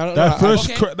 That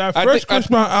first Chris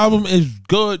Brown album is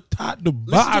good top to bottom.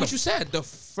 Listen to what you said. The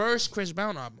first Chris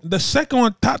Brown album. The second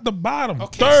one, top to bottom.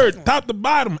 Okay, third, top to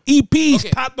bottom. EPs,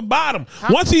 top to bottom.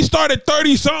 Once he started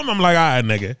 30 something, I'm like, all right,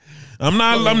 nigga. I'm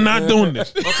not doing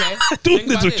this. Okay. Doing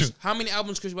this with you. How many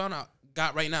albums Chris Brown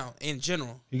got right now in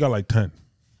general? He got like 10.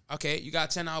 Okay, you got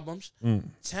 10 albums.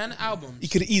 10 albums. He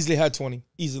could have easily had 20.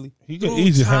 Easily. He could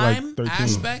easily have like 13.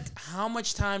 Aspect, how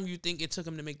much time you think it took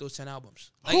him to make those 10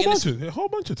 albums? Like a whole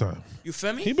bunch of time. You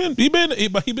feel me? He been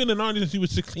an artist since he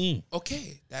was 16.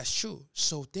 Okay, that's true.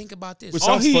 So think about this.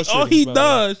 All he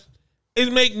does is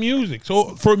make music.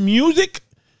 So for music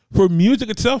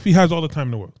itself, he has all the time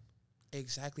in the world.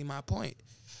 Exactly my point.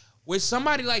 With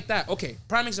somebody like that, okay,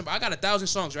 prime example, I got 1,000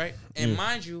 songs, right? And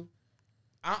mind you,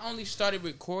 I only started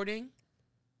recording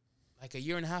like 1.5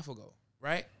 years ago,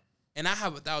 right? And I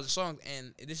have 1,000 songs,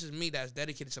 and this is me that's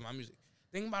dedicated to my music.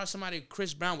 Think about somebody,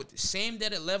 Chris Brown, with the same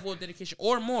level of dedication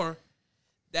or more,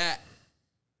 that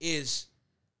is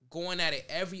going at it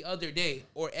every other day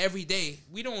or every day.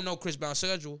 We don't know Chris Brown's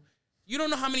schedule. You don't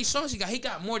know how many songs he got. He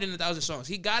got more than 1,000 songs.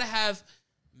 He got to have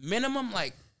minimum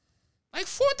like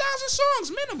 4,000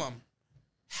 songs minimum.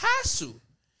 Has to.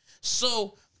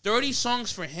 So 30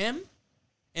 songs for him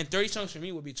and 30 songs for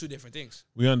me would be two different things.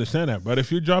 We understand that. But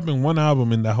if you're dropping one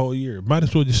album in the whole year, might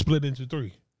as well just split into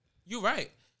 3. You're right.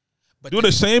 But do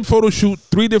the same photo shoot,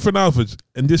 3 different outfits,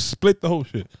 and just split the whole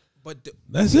shit. But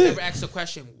that's we it. never asked the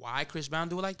question, why Chris Brown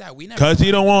do it like that? We never. Because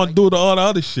he don't want to do all the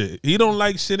other shit. He don't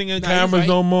like sitting in cameras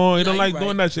no more. He don't like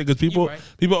doing that shit because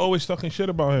people always talking shit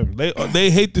about him. They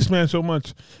hate this man so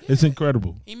much. Yeah. It's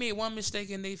incredible. He made one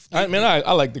mistake and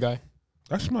I like the guy.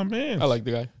 That's my man. I like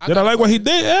the guy. Did I like what he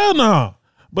did? Hell no.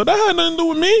 But that had nothing to do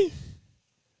with me.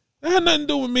 That had nothing to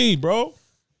do with me, bro.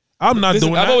 I'm not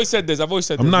doing that. I've always said this.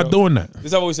 I'm not doing that.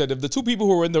 I've always said, if the two people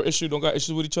who are in their issue don't got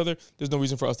issues with each other, there's no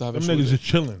reason for us to have issues. Them niggas just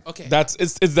chilling. Okay.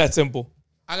 It's that simple.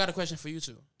 I got a question for you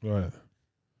two. Go ahead.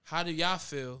 How do y'all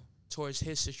feel towards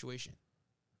his situation?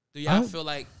 Do y'all feel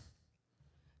like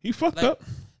he fucked up?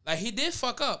 Like he did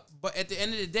fuck up, but at the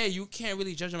end of the day, you can't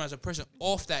really judge him as a person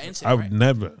off that incident. I would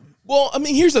never. Well, I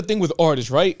mean, here's the thing with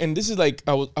artists, right? And this is like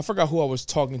I forgot who I was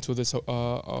talking to this.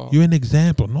 You're an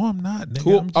example. No, I'm not.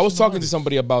 Nigga. I was talking to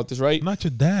somebody about this, right? I'm not your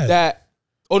dad.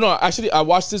 Actually, I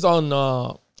watched this on.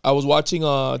 I was watching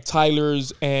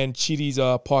Tyler's and Chidi's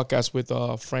podcast with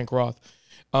Frank Roth,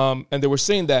 and they were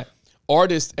saying that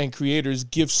artists and creators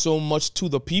give so much to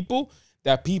the people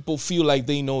that people feel like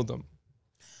they know them.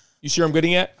 You see what I'm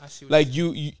getting at? I see what like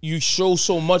you show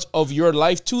so much of your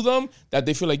life to them that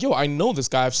they feel like, yo, I know this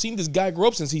guy. I've seen this guy grow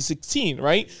up since he's 16,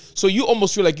 right? So you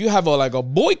almost feel like you have a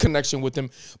boy connection with him.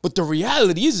 But the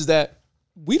reality is that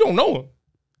we don't know him.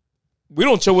 We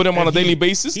don't chill with him on a daily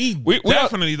basis. He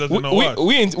definitely doesn't know us.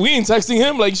 We ain't texting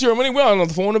him. Like, sure, we're not on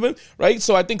the phone with him, right?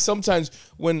 So I think sometimes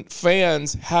when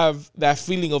fans have that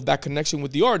feeling of that connection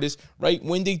with the artist, right,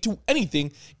 when they do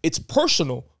anything, it's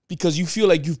personal. Because you feel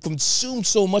like you've consumed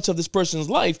so much of this person's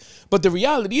life. But the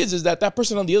reality is that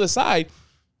person on the other side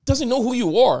doesn't know who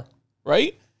you are,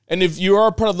 right? And if you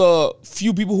are part of the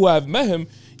few people who have met him,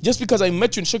 just because I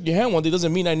met you and shook your hand one day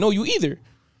doesn't mean I know you either,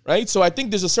 right? So I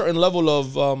think there's a certain level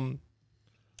of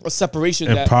a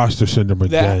separation imposter syndrome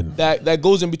again that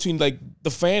goes in between like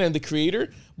the fan and the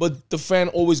creator, but the fan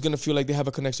always gonna feel like they have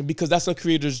a connection because that's the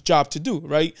creator's job to do,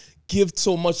 right? Give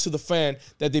so much to the fan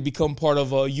that they become part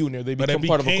of a unit. They become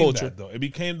part of a culture. It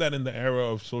became that in the era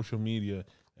of social media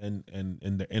and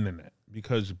the internet.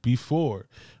 Because before,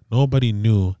 nobody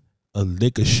knew a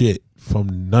lick of shit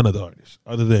from none of the artists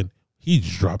other than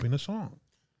he's dropping a song.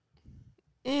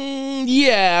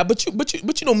 Yeah, but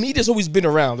you know, media's always been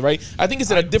around, right? I think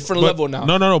it's at a different level now.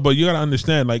 No. But you gotta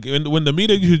understand, like when the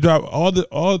media used to drop, all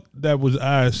that was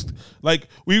asked, like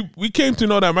we came to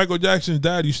know that Michael Jackson's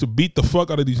dad used to beat the fuck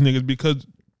out of these niggas because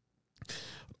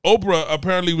Oprah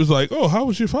apparently was like, "Oh, how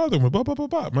was your father?" Blah, blah, blah,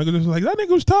 blah. Michael Jackson was like, "That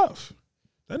nigga was tough.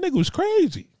 That nigga was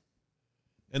crazy."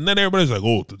 And then everybody's like,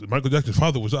 "Oh, Michael Jackson's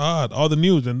father was odd." All the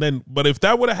news, and then, but if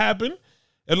that would have happened.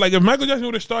 And like if Michael Jackson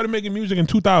would have started making music in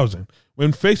 2000,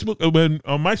 when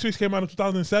MySpace came out in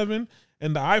 2007,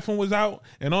 and the iPhone was out,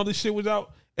 and all this shit was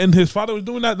out, and his father was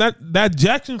doing that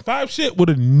Jackson 5 shit would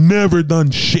have never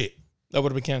done shit. That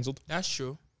would have been canceled. That's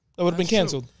true. That would have been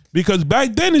canceled. Because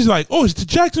back then it's like, oh, it's the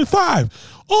Jackson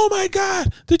 5. Oh my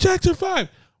God, the Jackson 5.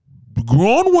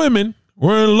 Grown women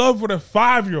were in love with a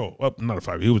 5-year-old. Well, not a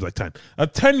 5-year-old, he was like 10. A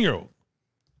 10-year-old.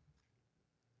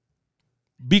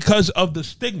 Because of the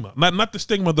stigma, not the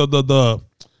stigma. The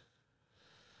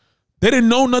they didn't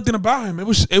know nothing about him. It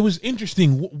was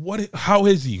interesting. How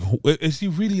is he? Is he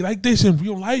really like this in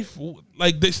real life?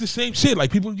 Like it's the same shit.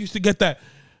 Like people used to get that.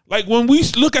 Like when we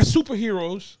look at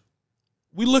superheroes,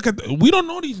 we don't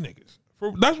know these niggas.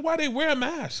 That's why they wear a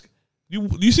mask.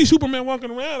 You see Superman walking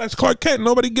around. That's Clark Kent.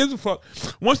 Nobody gives a fuck.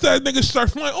 Once that nigga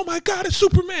starts flying, oh my God, it's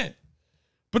Superman.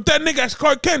 But that nigga as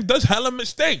Clark Kent does hella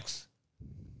mistakes.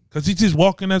 Because he's just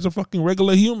walking as a fucking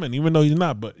regular human, even though he's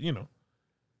not. But, you know,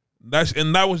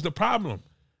 that was the problem.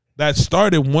 That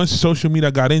started once social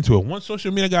media got into it. Once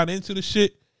social media got into the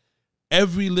shit,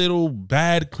 every little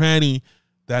bad cranny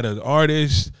that an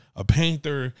artist, a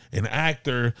painter, an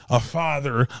actor, a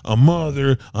father, a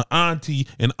mother, an auntie,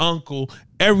 an uncle,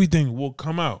 everything will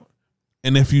come out.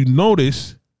 And if you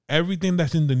notice, everything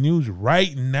that's in the news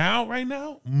right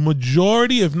now,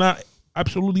 majority, if not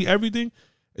absolutely everything,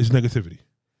 is negativity.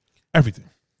 Everything.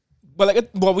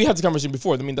 But we had this conversation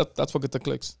before. I mean, that's what gets the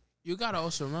clicks. You gotta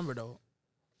also remember though,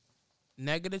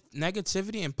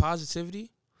 negativity and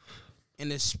positivity, in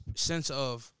this sense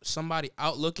of somebody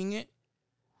outlooking it,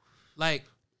 like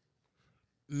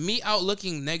me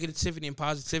outlooking negativity and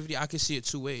positivity, I can see it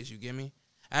two ways. You get me?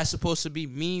 As supposed to be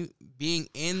me being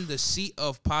in the seat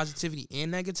of positivity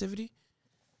and negativity.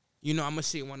 You know, I'm gonna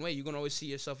see it one way. You're gonna always see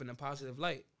yourself in a positive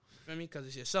light. You feel me? Because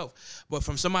it's yourself. But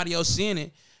from somebody else seeing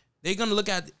it, they're gonna look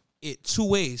at it two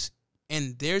ways,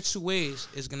 and their two ways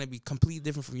is gonna be completely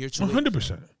different from your two.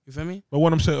 100%. You feel me? But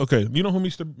what I'm saying, okay, you know who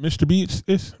Mr. Beast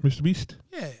is? Mr. Beast.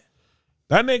 Yeah.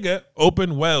 That nigga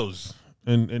opened wells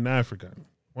in Africa,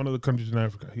 one of the countries in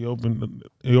Africa. He opened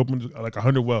like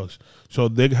 100 wells, so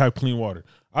they have clean water.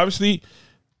 Obviously,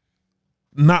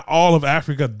 not all of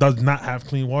Africa does not have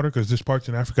clean water because there's parts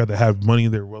in Africa that have money,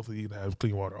 they're wealthy, that have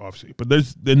clean water, obviously. But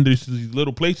there's these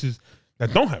little places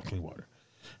that don't have clean water.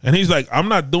 And he's like, I'm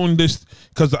not doing this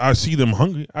because I see them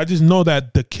hungry. I just know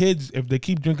that the kids, if they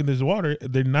keep drinking this water,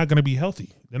 they're not going to be healthy.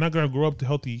 They're not going to grow up to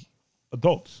healthy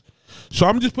adults. So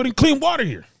I'm just putting clean water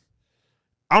here.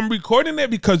 I'm recording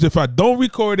it because if I don't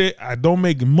record it, I don't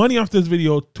make money off this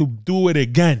video to do it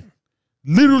again.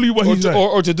 Literally what he said.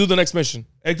 Or to do the next mission.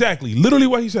 Exactly. Literally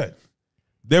what he said.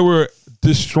 They were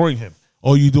destroying him.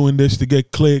 Oh, you doing this to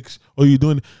get clicks? Oh, you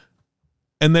doing...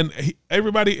 And then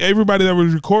everybody that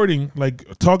was recording,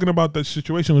 like talking about that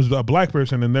situation, was a black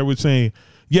person, and they were saying,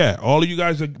 "Yeah, all of you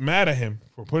guys are mad at him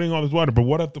for putting all this water, but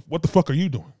what the fuck are you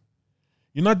doing?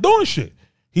 You're not doing shit.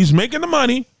 He's making the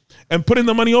money and putting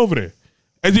the money over there.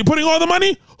 Is he putting all the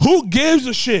money? Who gives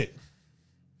a shit?"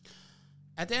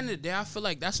 At the end of the day, I feel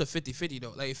like that's a 50-50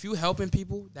 though. Like if you helping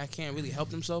people that can't really help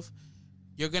themselves,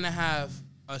 you're gonna have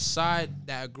a side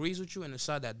that agrees with you and a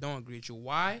side that don't agree with you.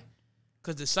 Why?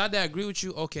 Because the side that agree with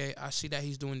you, okay, I see that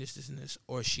he's doing this, this, and this,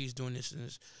 or she's doing this and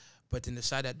this. But then the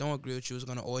side that don't agree with you is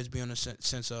going to always be on the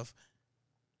sense of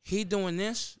he doing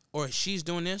this or she's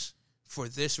doing this for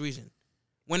this reason.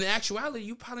 When in actuality,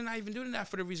 you probably not even doing that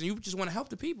for the reason. You just want to help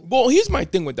the people. Well, here's my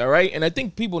thing with that, right? And I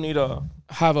think people need to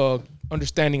have a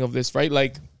understanding of this, right?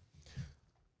 Like,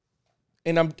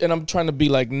 and I'm trying to be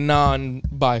like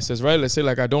non-biased, right? Let's say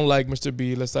like I don't like Mr.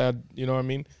 B. Let's say you know what I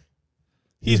mean.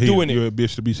 He's doing it. You're a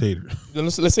Mr. Beast hater.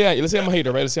 Let's say I'm a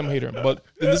hater, right? Let's say I'm a hater. But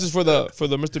this is for the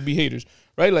Mr. B haters,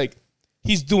 right? Like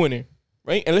he's doing it,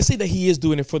 right? And let's say that he is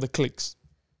doing it for the clicks,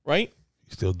 right?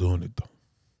 He's still doing it though.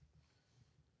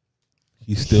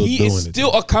 He is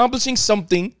still accomplishing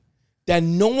something that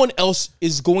no one else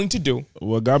is going to do.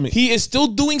 What got me? He is still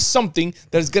doing something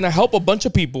that is going to help a bunch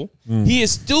of people. He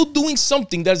is still doing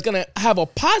something that is going to have a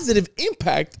positive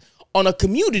impact on a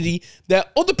community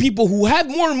that other people who have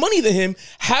more money than him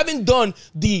haven't done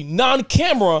the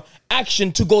non-camera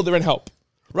action to go there and help.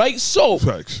 Right? So,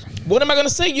 Facts. What am I going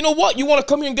to say? You know what? You want to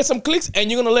come here and get some clicks and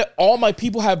you're going to let all my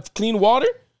people have clean water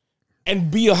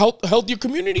and be a healthier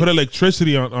community? Put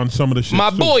electricity on some of the shit. My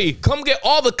boy, come get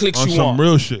all the clicks you want. On some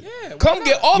real shit. Yeah, come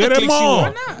get all the clicks you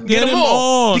want. Why not? Get them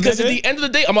all. Because at the end of the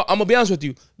day, I'm going to be honest with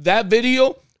you. That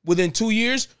video, within 2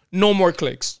 years, no more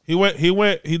clicks. He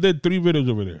did 3 videos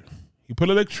over there. He put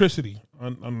electricity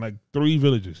on like 3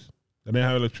 villages that didn't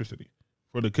have electricity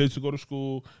for the kids to go to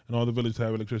school and all the villages to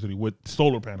have electricity with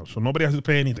solar panels. So nobody has to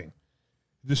pay anything.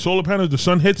 The solar panels, the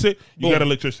sun hits it, you got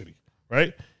electricity,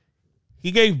 right?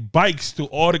 He gave bikes to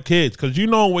all the kids because you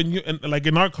know when you like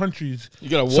in our countries, you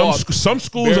gotta walk. Some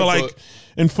schools barefoot. Are like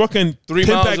in fucking 3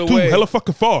 miles away, hella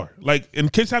fucking far. Like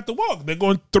and kids have to walk. They're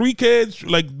going 3 kids,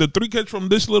 like the 3 kids from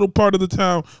this little part of the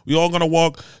town. We all gonna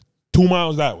walk 2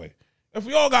 miles that way. If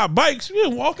we all got bikes, we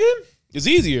ain't walking. It's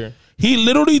easier. He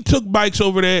literally took bikes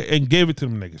over there and gave it to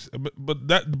them niggas.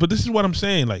 But this is what I'm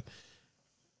saying. Like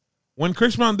when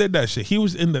Chris Brown did that shit, he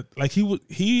was in the like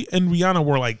he and Rihanna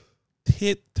were like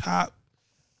hit top,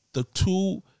 the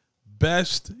 2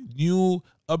 best new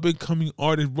up and coming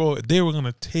artists, bro. They were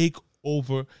gonna take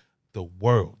over the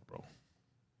world, bro.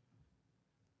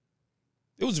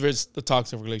 It was the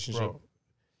toxic relationship. Bro.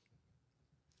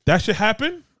 That should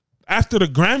happen after the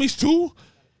Grammys too,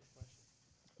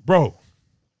 bro.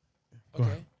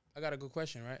 Okay, I got a good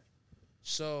question, right?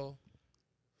 So,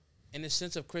 in the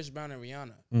sense of Chris Brown and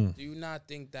Rihanna, do you not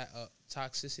think that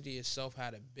toxicity itself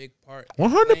had a big part?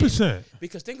 100%.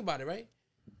 Because think about it, right?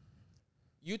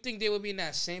 You think they would be in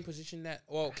that same position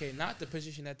not the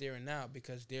position that they're in now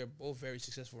because they're both very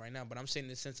successful right now, but I'm saying in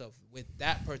the sense of with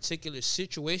that particular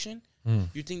situation,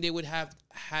 you think they would have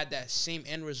had that same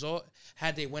end result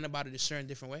had they went about it a certain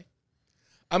different way?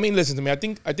 I mean, listen to me. I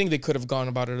think they could have gone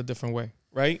about it a different way,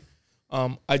 right?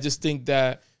 I just think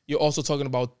that you're also talking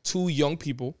about 2 young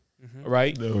people,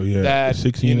 right? Oh, yeah. That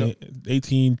 16,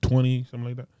 18, 20, something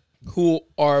like that. Who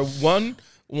are one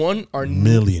are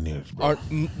millionaires, bro.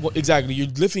 Exactly. You're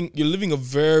living a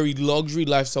very luxury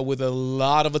lifestyle with a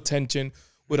lot of attention,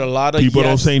 with a lot of people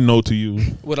don't say no to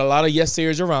you, with a lot of yes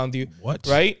sayers around you. What?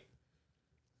 Right?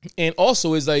 And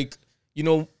also is like, you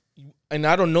know, and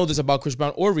I don't know this about Chris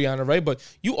Brown or Rihanna, right? But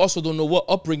you also don't know what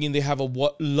upbringing they have of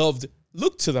what loved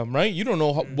look to them, right? You don't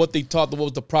know what they taught, what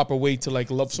was the proper way to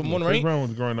like love someone, right? Chris Brown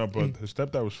was growing up, but his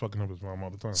stepdad was fucking up his mom all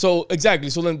the time. So exactly.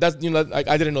 So then that's, you know, like,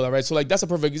 I didn't know that, right? So like that's a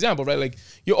perfect example, right? Like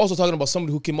you're also talking about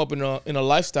somebody who came up in a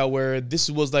lifestyle where this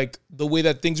was like the way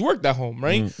that things worked at home,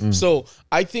 right? So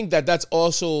I think that that's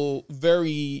also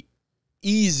very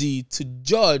easy to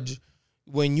judge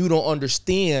when you don't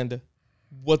understand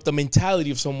what the mentality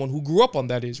of someone who grew up on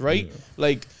that is, right? Yeah.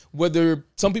 Like whether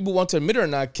some people want to admit it or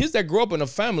not, kids that grow up in a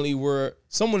family where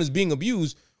someone is being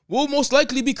abused will most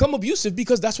likely become abusive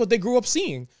because that's what they grew up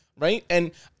seeing, right?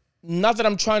 And not that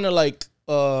I'm trying to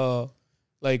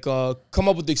come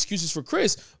up with the excuses for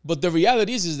Chris, but the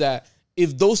reality is that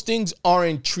if those things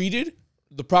aren't treated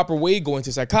the proper way, going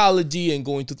to psychology and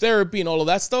going to therapy and all of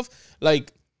that stuff,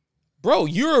 like, bro,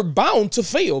 you're bound to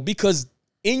fail because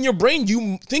in your brain,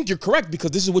 you think you're correct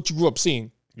because this is what you grew up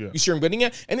seeing. Yeah. You see what I'm getting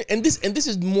at? And this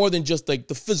is more than just like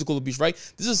the physical abuse, right?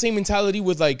 This is the same mentality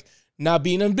with like not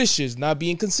being ambitious, not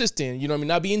being consistent, you know what I mean?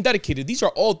 Not being dedicated. These are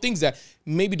all things that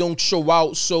maybe don't show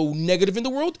out so negative in the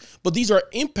world, but these are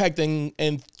impacting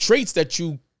and traits that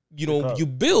you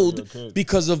build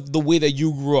because of the way that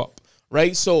you grew up,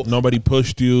 right? So nobody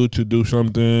pushed you to do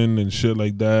something and shit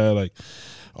like that, like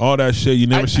all that shit. You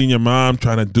never seen your mom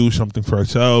trying to do something for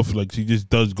herself. Like she just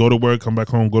does go to work, come back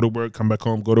home, go to work, come back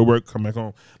home, go to work, come back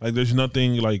home. Like there's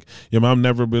nothing like your mom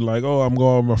never been like, oh, I'm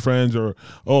going with my friends or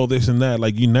oh, this and that.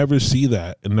 Like you never see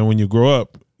that. And then when you grow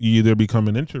up, you either become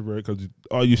an introvert because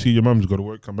all you see your mom is go to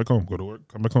work, come back home, go to work,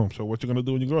 come back home. So what you gonna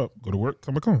do when you grow up? Go to work,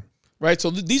 come back home. Right.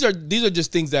 So these are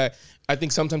just things that I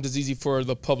think sometimes it's easy for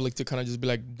the public to kind of just be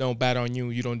like, don't bad on you.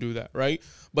 You don't do that. Right.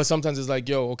 But sometimes it's like,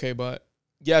 yo, okay, but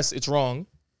yes, it's wrong.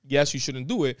 Yes, you shouldn't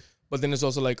do it, but then it's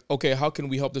also like, okay, how can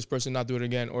we help this person not do it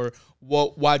again? Or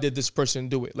why did this person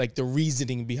do it? Like the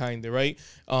reasoning behind it, right?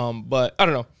 But I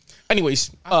don't know. Anyways,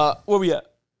 where we at?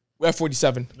 We're at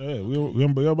 47. Yeah,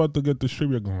 we're about to get the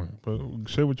trivia going, but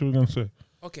say what you were going to say.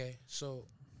 Okay, so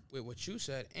with what you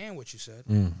said and what you said,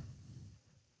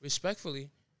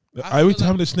 respectfully, every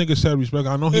time this nigga said respect,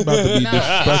 I know he about to be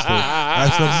disrespectful as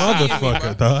a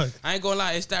motherfucker, dog. I ain't gonna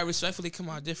lie, it's that respectfully come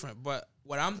out different, but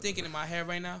what I'm thinking in my head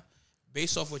right now,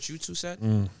 based off what you two said,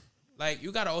 like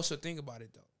you gotta also think about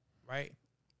it though, right?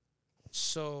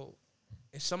 So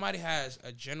if somebody has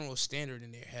a general standard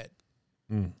in their head,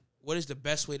 what is the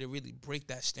best way to really break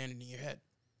that standard in your head?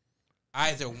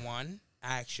 Either one,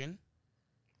 action.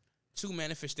 Two,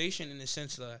 manifestation in the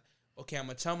sense of, okay, I'm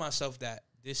gonna tell myself that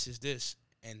this is this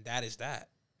and that is that.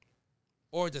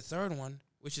 Or the third one,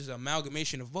 which is an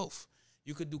amalgamation of both.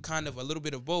 You could do kind of a little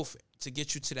bit of both to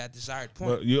get you to that desired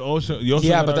point. But you also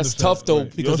yeah, but that's tough though.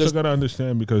 Right? Because you also got to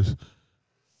understand, because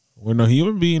when a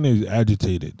human being is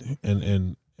agitated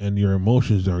and your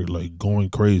emotions are like going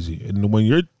crazy, and when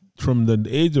you're from the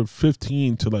age of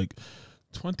 15 to like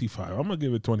 25, I'm gonna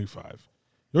give it 25.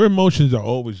 Your emotions are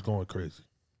always going crazy.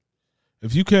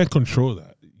 If you can't control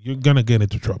that, you're gonna get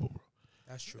into trouble, bro.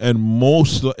 That's true. And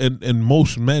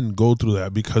most men go through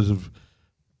that because of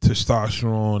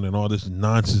testosterone and all this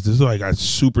nonsense. This is like a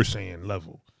Super Saiyan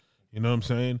level. You know what I'm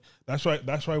saying? That's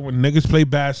why when niggas play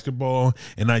basketball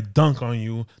and I dunk on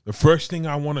you, the first thing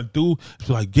I want to do is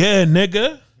be like, yeah,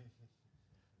 nigga.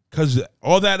 Because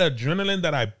all that adrenaline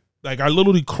that I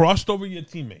literally crossed over your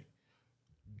teammate,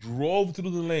 drove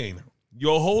through the lane.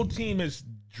 Your whole team is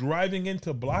driving in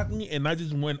to block me, and I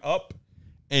just went up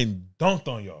and dunked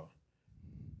on y'all.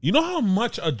 You know how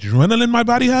much adrenaline my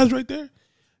body has right there?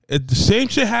 The same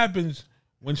shit happens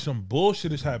when some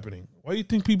bullshit is happening. Why do you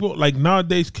think people, like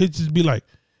nowadays, kids just be like,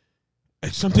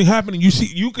 if something happening,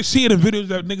 you can see it in videos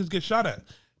that niggas get shot at.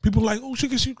 People like, oh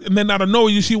shit, and then out of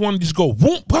nowhere you see one just go,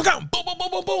 boom, boom, boom,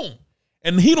 boom, boom, boom,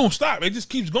 and he don't stop. It just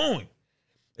keeps going.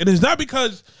 And it's not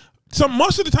because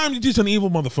most of the time you're just an evil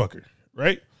motherfucker,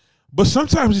 right? But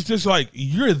sometimes it's just like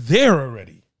you're there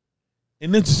already,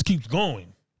 and then just keeps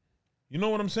going. You know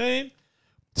what I'm saying?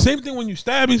 Same thing when you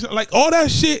stab, like all that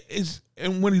shit is,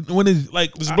 and when it's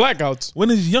like there's blackouts.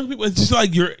 When it's young people, it's just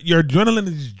like your adrenaline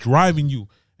is just driving you,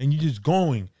 and you're just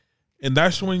going, and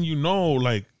that's when you know,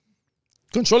 like,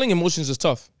 controlling emotions is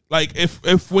tough. Like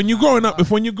if when you're growing up,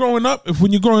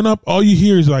 all you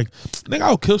hear is like, nigga,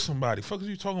 I'll kill somebody. Fuck is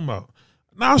you talking about?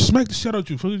 Now I'll smack the shit out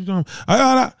you. Fuck is you talking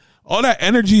about? All that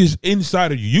energy is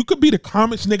inside of you. You could be the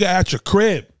calmest nigga at your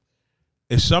crib.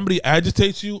 If somebody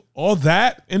agitates you, all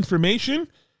that information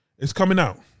is coming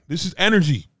out. This is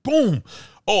energy. Boom.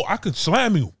 Oh, I could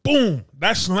slam you. Boom.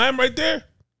 That slam right there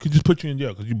could just put you in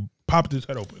jail because you popped his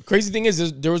head open. Crazy thing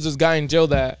is, there was this guy in jail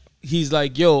that he's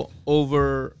like, yo,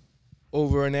 over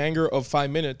over an anger of 5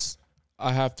 minutes,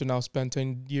 I have to now spend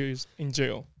 10 years in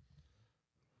jail.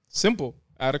 Simple.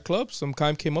 At a club, some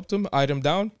guy came up to him, eyed him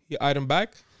down, he eyed him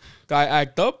back. Guy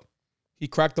act up, he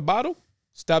cracked the bottle,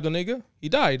 stabbed a nigga, he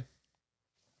died.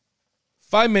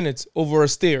 5 minutes over a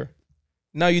stare.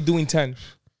 Now you're doing 10.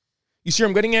 You see what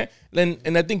I'm getting at?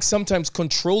 And I think sometimes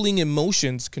controlling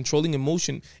emotion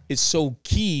is so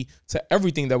key to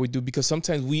everything that we do, because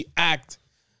sometimes we act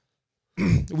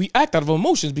out of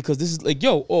emotions, because this is like,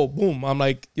 yo, oh, boom. I'm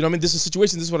like, you know what I mean? This is a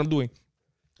situation. This is what I'm doing.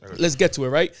 Let's get to it,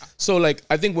 right? So, like,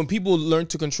 I think when people learn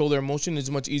to control their emotion, it's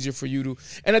much easier for you to,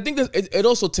 and I think that it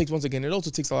also takes, once again, it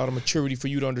also takes a lot of maturity for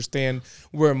you to understand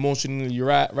where emotionally you're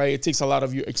at, right? It takes a lot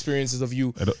of your experiences of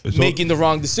you making the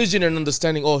wrong decision and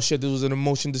understanding, oh, shit, this was an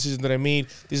emotion decision that I made.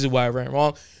 This is why I ran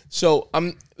wrong. So,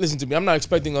 listen to me. I'm not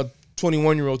expecting a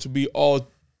 21-year-old to be all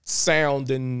sound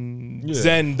and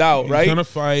zenned out, right? He's gonna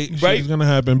fight. Right? Shit's gonna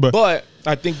happen. But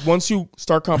I think once you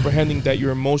start comprehending that your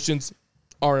emotions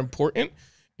are important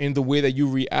in the way that you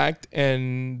react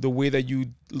and the way that you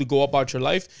go about your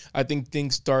life, I think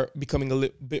things start becoming a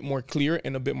little bit more clear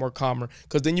and a bit more calmer.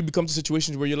 Because then you become to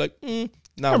situations where you're like, I'm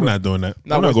not doing that.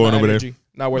 I'm not going over there.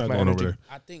 Not worth my energy.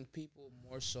 I think people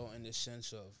more so in the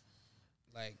sense of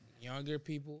like younger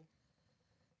people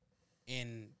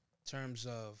in terms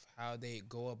of how they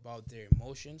go about their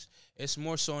emotions. It's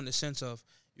more so in the sense of,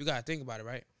 you got to think about it,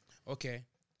 right? Okay,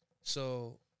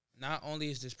 so not only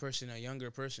is this person a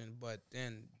younger person, but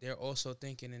then they're also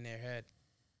thinking in their head,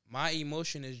 my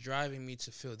emotion is driving me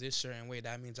to feel this certain way.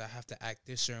 That means I have to act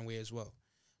this certain way as well.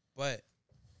 But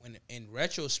when in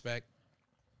retrospect,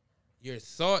 your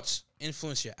thoughts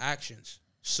influence your actions.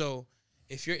 So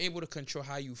if you're able to control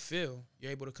how you feel,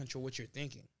 you're able to control what you're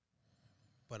thinking.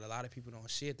 But a lot of people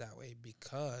don't see it that way,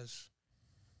 because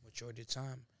majority of the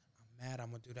time, I'm mad, I'm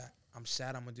going to do that. I'm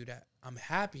sad, I'm going to do that. I'm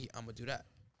happy, I'm going to do that.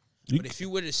 But if you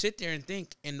were to sit there and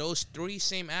think in those three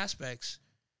same aspects,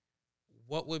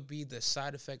 what would be the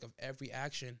side effect of every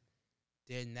action,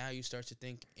 then now you start to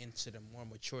think into the more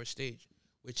mature stage,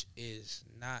 which is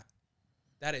not,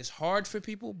 that is hard for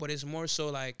people, but it's more so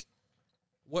like,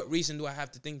 what reason do I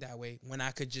have to think that way when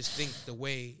I could just think the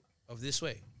way of this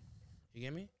way? You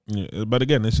get me? Yeah, but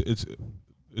again,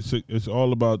 it's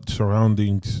all about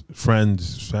surroundings,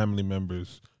 friends, family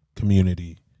members,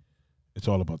 community. It's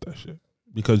all about that shit.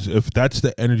 Because if that's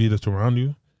the energy that's around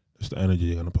you, that's the energy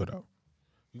you're gonna put out.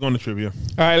 You're going to trivia. All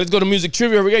right, let's go to music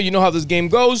trivia. You know how this game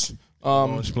goes.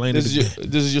 Explain this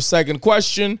is your second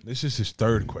question. This is his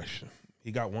third question.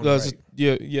 He got one right.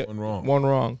 Yeah. One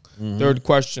wrong. Mm-hmm. Third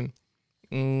question.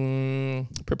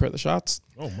 Prepare the shots.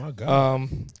 Oh my God.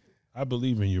 I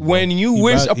believe in you. Bro. When you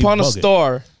wish upon a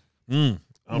star.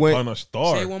 Upon a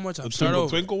star. Say it one more time. The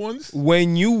twinkle ones.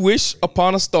 When you wish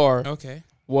upon a star. Okay.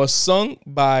 Was sung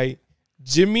by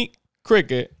Jimmy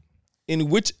Cricket in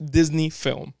which Disney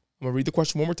film? I'm gonna read the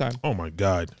question one more time. Oh my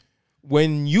God.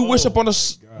 When you wish upon a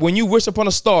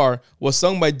star was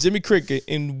sung by Jimmy Cricket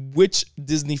in which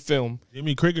Disney film?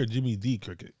 Jimmy Cricket or Jimmy D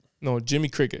Cricket? No, Jimmy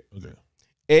Cricket. Okay.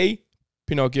 A,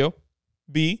 Pinocchio.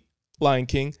 B, Lion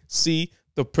King. C,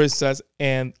 The Princess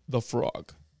and the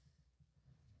Frog.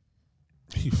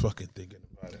 You fucking thinking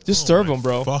about it. Just serve him,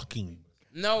 bro. Fucking.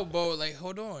 No, bro. Like,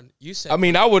 hold on. You said. I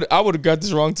mean, I would have got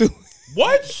this wrong too.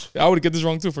 What? I would have got this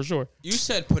wrong too for sure. You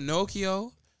said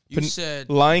Pinocchio. You said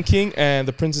Lion King and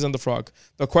The Princess and the Frog.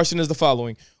 The question is the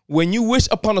following: When you wish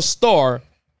upon a star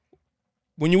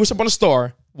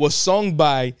was sung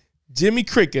by Jimmy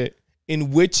Cricket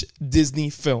in which Disney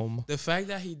film? The fact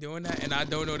that he doing that and I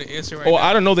don't know the answer right now. Oh,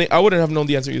 I don't know. I wouldn't have known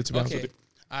the answer either, to be honest with you.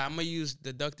 I'm gonna use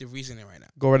deductive reasoning right now.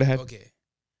 Go right ahead. Okay.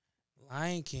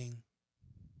 Lion King.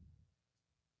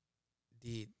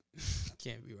 Dude,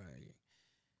 can't be Lion King.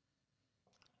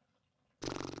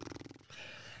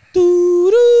 The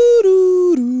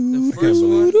first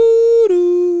one.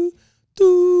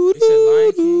 He said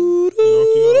Lion King,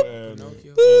 Pinocchio, and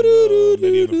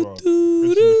Lady and the Frog.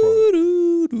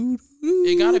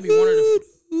 It gotta be one of the.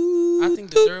 I think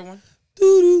the third one.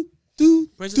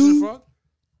 Princess and the Frog.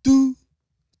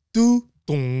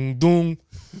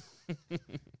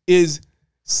 Is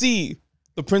C,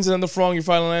 The Princess and the Frog, your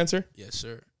final answer? Yes,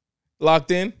 sir.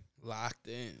 Locked in? Locked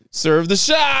in. Serve the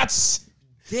shots.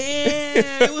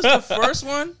 Damn, it was the first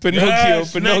one? Pinocchio.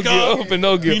 Yes, Pinocchio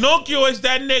Pinocchio is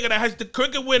that nigga that has the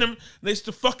cricket with him. And it's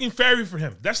the fucking fairy for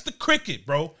him. That's the cricket,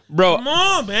 bro. Come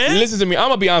on, man. Listen to me. I'm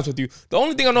going to be honest with you. The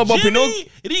only thing I know about Pinocchio.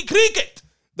 Cricket.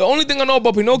 The only thing I know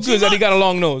about Pinocchio is that he got a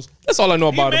long nose. That's all I know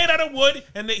about him. He's made out of wood,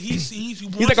 and he's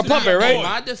like a puppet, right?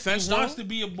 My defense, he wants to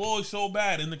be a boy so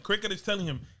bad, and the cricket is telling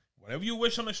him, Whatever you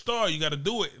wish on a star, you got to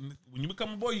do it. And when you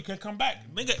become a boy, you can't come back.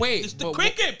 Nigga, Wait, it's the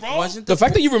cricket, bro. Wasn't The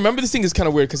fact that you remember this thing is kind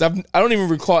of weird because I don't even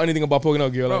recall anything about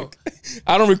Pinocchio. Like,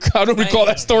 I don't recall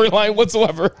that storyline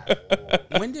whatsoever.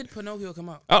 When did Pinocchio come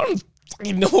out? I don't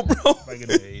fucking know, bro.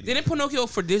 Didn't Pinocchio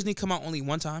for Disney come out only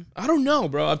one time? I don't know,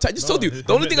 bro. I just told you.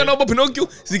 The only thing I know about Pinocchio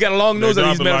is he got a long nose and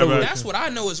he's mad over. That's what I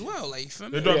know as well. Like,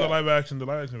 they dropped the live action. The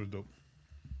live action was dope.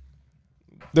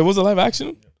 There was a live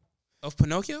action of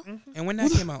Pinocchio, and when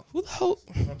that came out, who the hell?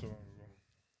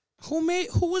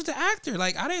 Who was the actor?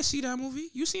 Like, I didn't see that movie.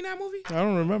 You seen that movie? I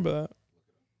don't remember that.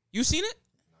 You seen it?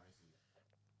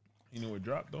 You know it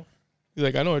dropped though. He's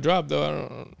like, I know it dropped though. I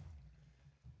don't know.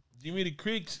 Jimmy the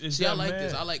Creek is See, that I like man.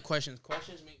 this. I like questions.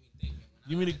 Questions make me think.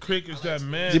 Jimmy the Creek is that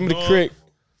man. Give me the Crick.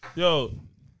 Yo,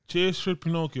 cheers for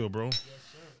Pinocchio, bro.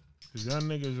 Cause y'all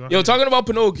niggas. Yo, talking about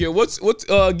Pinocchio,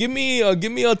 give me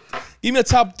a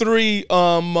top 3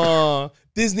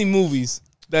 Disney movies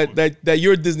that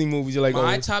your Disney movies you're like.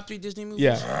 My top 3 Disney movies.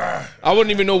 Yeah, I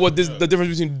wouldn't even know what the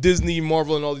difference between Disney,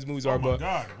 Marvel, and all these movies are. Oh my but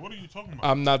God, what are you talking about?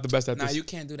 I'm not the best at this. Nah, you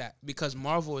can't do that because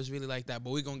Marvel is really like that. But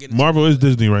we're gonna get into Marvel is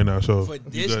Disney right now, so for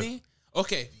Disney.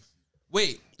 Okay,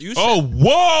 wait. You said, oh,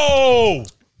 whoa!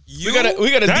 We got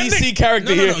a DC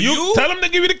character here. You tell him to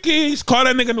give you the keys. Call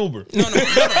that nigga an Uber. No.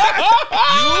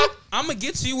 I'm gonna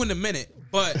get to you in a minute.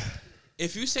 But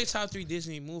if you say top 3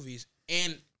 Disney movies,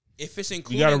 and if it's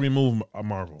included, you gotta remove a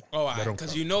Marvel. Oh,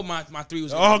 because you know my 3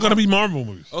 was all gonna be Marvel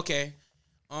movies. Okay.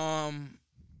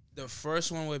 The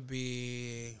first one would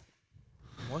be,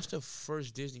 what's the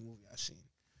first Disney movie I've seen?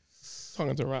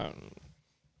 Talking to Ryan.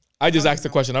 I just asked the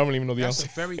question. I don't even know the answer.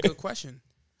 That's a very good question.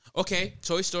 Okay,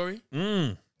 Toy Story.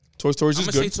 Toy Story's just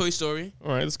good. I'm gonna say Toy Story.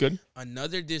 All right, that's good.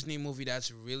 Another Disney movie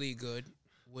that's really good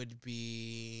would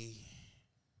be.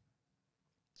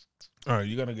 All right,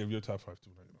 you gotta give your top 5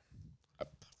 too. I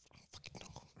fucking know.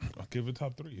 I'll give it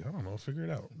top 3. I don't know. Figure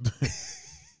it out.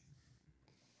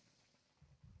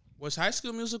 Was High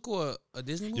School Musical a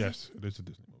Disney movie? Yes, it is a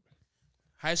Disney movie.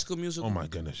 High School Musical. Oh my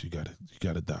goodness, you gotta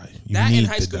die. That and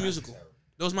High School Musical.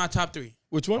 Those are my top 3.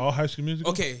 Which one? All High School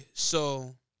Musical. Okay,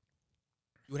 so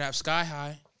you would have Sky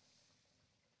High.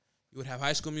 You would have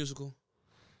High School Musical.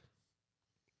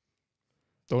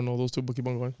 Don't know those two, but keep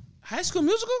on going. High School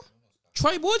Musical?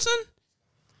 Troy Bolton?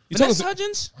 You're talking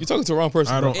to the wrong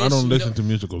person. I don't listen to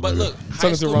musicals. But look,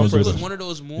 High School Musical is one of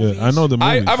those movies. Yeah, I know the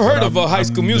movie. I've heard of a High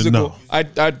School Musical.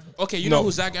 No. Okay, you know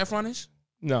who Zac Efron is?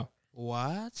 No.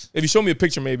 What? If you show me a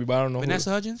picture, maybe, but I don't know. Vanessa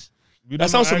Hudgens?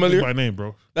 That sounds familiar. By name,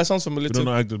 bro. That sounds familiar We too.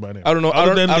 don't know actors by name. I don't know.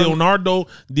 Other than Leonardo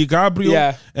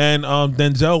DiCaprio and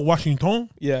Denzel Washington.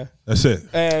 Yeah. That's it.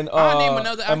 And I'll name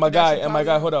another actor. and my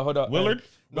guy. Hold up. Willard?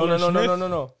 No.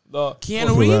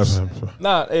 Keanu Reeves?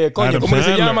 Nah, coño, ¿cómo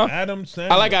se llama? Adam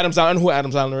Sandler. I like Adam Sandler. I know who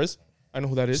Adam Sandler is. I know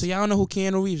who that is. So y'all don't know who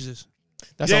Keanu Reeves is?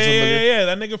 That sounds familiar. Yeah.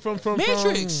 That nigga from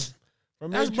Matrix.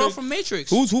 From That's bro from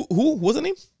Matrix. Who? What's the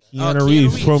name? Keanu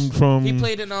Reeves from He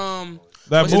played in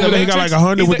that movie that he got like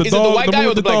 100 with the dog. The white guy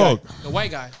or the black guy? The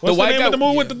white guy. What's the name of the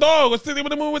movie with the dog? What's the name of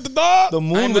the movie with the dog? The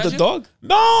Moon with the dog?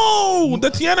 No, the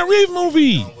Keanu Reeves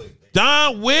movie.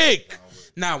 John Wick.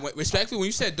 Nah, respectfully, when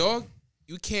you said dog,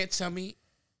 you can't tell me.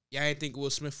 Yeah, I didn't think Will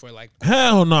Smith for like.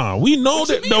 Hell no. Nah. We know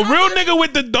that the real nigga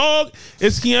with the dog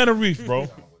is Keanu Reeves, bro.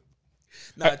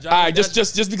 Nah, John, all right, just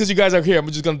because you guys are here, I'm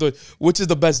just gonna do it. Which is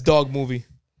the best dog movie?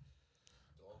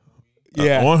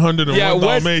 Yeah, 101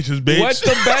 Dalmatians, bitch. What's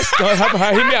the best?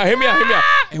 Hear me out. Hear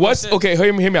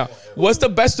me out. What's the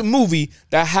best movie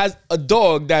that has a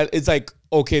dog that is like,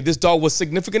 okay, this dog was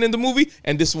significant in the movie,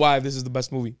 and this is why this is the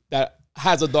best movie that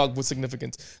has a dog with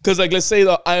significance? Because like, let's say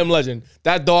I Am Legend,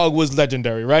 that dog was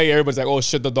legendary, right? Everybody's like, oh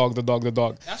shit, the dog.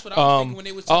 That's what I was thinking when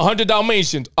they was 100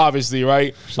 Dalmatians, obviously,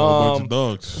 right? So a bunch of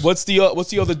dogs. What's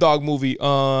the other dog movie?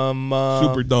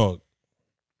 Super Dog.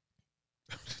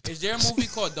 Is there a movie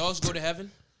called Dogs Go to Heaven?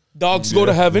 Dogs Go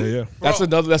to Heaven. Yeah.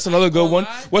 That's another good one.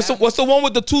 What's the one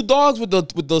with the 2 dogs with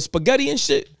the spaghetti and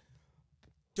shit?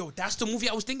 Yo, that's the movie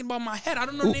I was thinking about in my head. I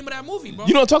don't know the name of that movie, bro.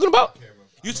 You know what I'm talking about?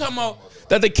 You talking about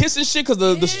that they kiss and shit because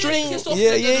the string.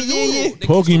 Yeah.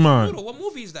 Pokemon. What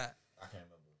movie is that?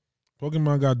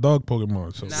 Pokemon got dog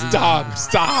Pokemon. So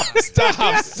Stop.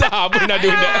 We're not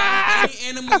doing that. Any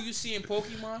animal you see in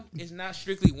Pokemon is not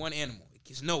strictly one animal.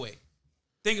 It's no way.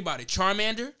 Think about it.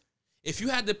 Charmander. If you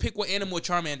had to pick what animal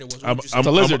Charmander was, what would you say? I'm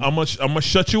a lizard. I'm gonna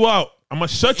shut you out. I'm gonna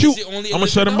shut you. I'm gonna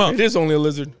shut him up. It is only a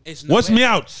lizard. What's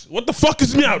Meowth? What the fuck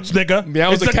is Meowth, nigga?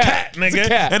 Meowth's it's a cat, nigga. It's a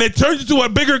cat. And it turns into a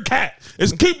bigger cat.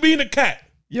 It's keep being a cat.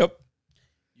 Yep.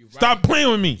 Right. Stop playing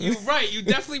with me. You're right. You're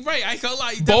definitely right. I ain't gonna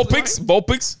lie.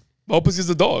 Vulpix is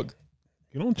a dog.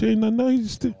 You don't change nothing. No, you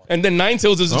just. And then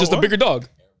Ninetales is just a bigger dog.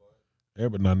 Yeah,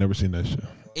 but no, I never seen that shit.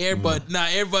 Airbud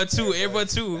 2.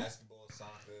 Airbud 2.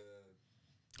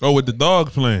 Oh, with the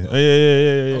dogs playing. Yeah.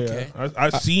 Okay. I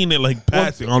seen it like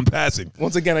passing.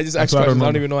 Once again, I just ask questions. I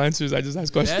don't even know answers. I just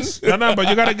ask questions. Yes. No, but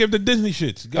you gotta give the Disney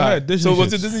shits. Go ahead, Disney. So what's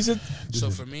the shits. Disney shit?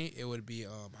 So for me, it would be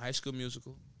High School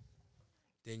Musical.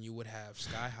 Then you would have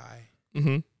Sky High.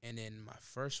 Mm-hmm. And then my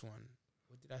first one.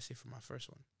 What did I say for my first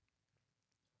one?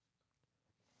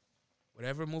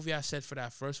 Whatever movie I said for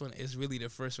that first one is really the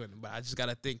first one. But I just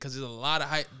gotta think because there's a lot of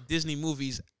Disney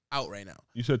movies out right now.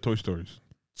 You said Toy Stories.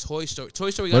 Toy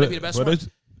Story gotta be the best one.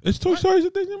 Is Toy Story a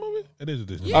Disney movie? It is a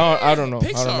Disney movie. Yeah, I don't know.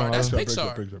 Pixar. That's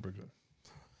Pixar. Pixar.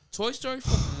 Toy Story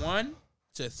from 1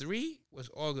 to 3 was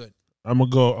all good. I'm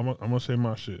gonna say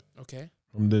my shit. Okay.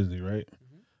 From Disney, right?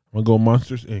 I'm gonna go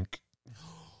Monsters Inc.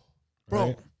 Bro.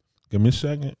 Right? Give me a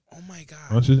second. Oh my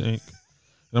God. Monsters Inc.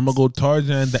 And I'm gonna go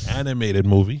Tarzan the animated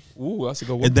movie. Ooh, that's a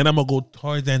good one. And then I'm gonna go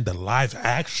Tarzan the live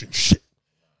action shit.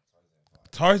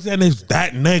 Tarzan is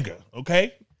that nigga,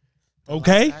 okay?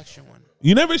 Okay? Live action one.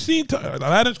 You never seen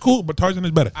Aladdin's cool, but Tarzan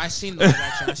is better. I seen the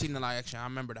live action. I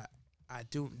remember that. I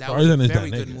do. That Tarzan was is a very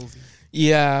that good nigga. movie.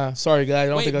 Yeah, sorry guys. I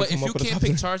don't Wait, think I but come if up you with a can't top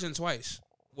pick 10. Tarzan twice,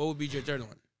 what would be your third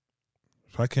one?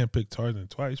 If I can't pick Tarzan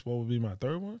twice, what would be my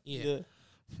third one? Yeah.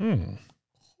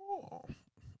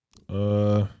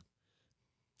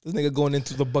 This nigga going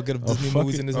into the bucket of Disney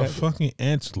movies in his a head. fucking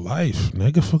Ant's Life,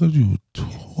 nigga. Fuck up you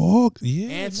talk. Yeah.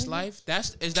 Ants nigga. Life.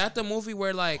 Is that the movie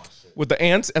where like With the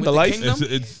ants and With the the life. kingdom?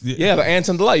 It's Yeah, the ants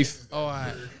and the life. oh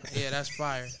yeah, that's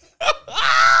fire.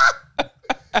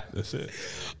 That's it.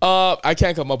 I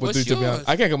can't come up with What's three to be honest. yours?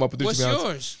 I can't come up with three What's to be honest.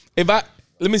 yours? If I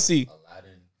let me see.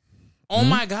 Oh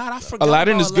my God, I forgot.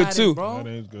 Aladdin about is good, too. bro. That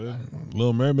is good.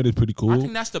 Little Mermaid is pretty I cool.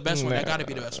 think that's the best one. That gotta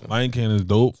be the best one. Lion King is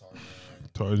dope.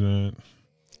 Tarzan.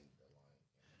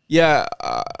 Yeah,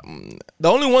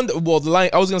 the only one. The Lion.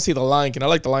 I was gonna say the Lion King. I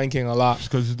like the Lion King a lot. Just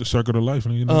because it's the circle of life.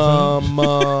 You know what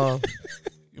I'm saying?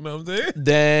 You know what I'm saying?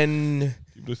 Then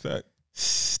Keep the stack.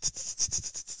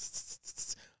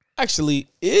 actually,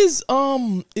 is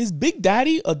Big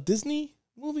Daddy a Disney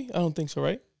movie? I don't think so,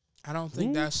 right? I don't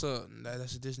think that's a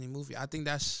Disney movie. I think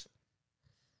that's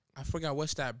I forgot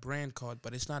what's that brand called,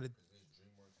 but it's not a.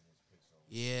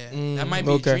 Yeah, that might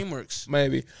be okay. DreamWorks.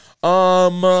 Maybe.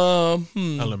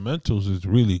 Elementals is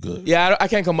really good. Yeah, I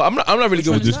can't come up. I'm not really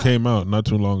good It with this. just came out not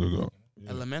too long ago.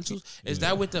 Elementals is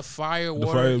that with the fire The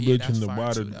water? fire Yeah, bitch and that's the fire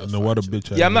water too. That and was the fire water too.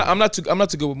 bitch. Yeah, I'm not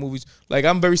too good with movies. Like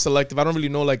I'm very selective. I don't really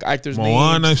know like actors' names.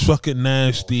 Moana's fucking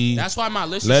nasty. That's why my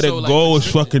list. Let is It so, Go like,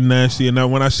 is fucking nasty. And now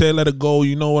when I say Let It Go,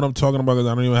 you know what I'm talking about because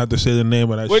I don't even have to say the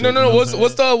name of that Wait, shit. no. What's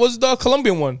the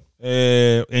Colombian one?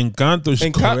 Encanto is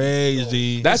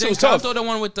crazy. That shit was tough. The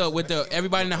one with the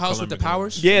everybody in the house with the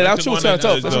powers. Yeah, that shit was kind of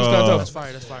tough. That shit was kind of That's tough.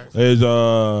 fire. That's fire. Is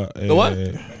The what?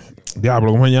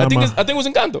 Diablo, ¿cómo se I llama? think it was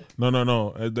Encanto.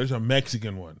 No. There's a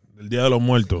Mexican one. El Día de los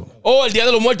Muertos. Oh, El Día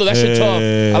de los Muertos. That shit tough.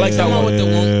 I like that one. With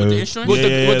the instruments? With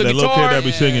the little guitar. kid that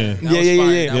be singing. That was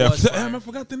fire. Yeah. That was Damn, I fire.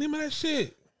 forgot the name of that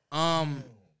shit. Um,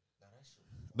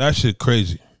 That shit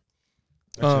crazy.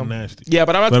 That shit nasty. Yeah,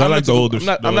 but I'm But I not like too the good-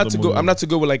 older. I'm not too good. I'm not too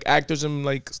good with like actors and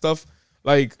like stuff.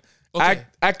 Like Okay.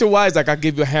 actor wise, like I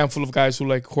give you a handful of guys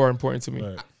who are important to me.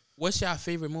 Right. what's your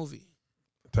favorite movie?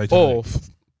 Titanic. Oh,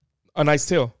 A Knight's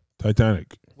Tale.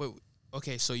 Titanic. Wait,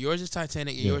 okay, so yours is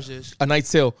Titanic and yours is A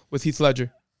Knight's Tale with Heath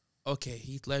Ledger. okay.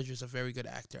 Heath Ledger is a very good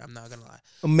actor. I'm not gonna lie.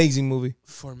 Amazing movie.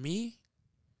 For me,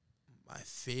 my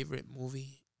favorite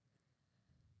movie,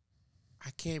 I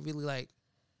can't really like.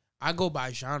 I go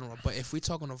by genre, but if we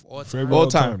talking of all time, Favorite All all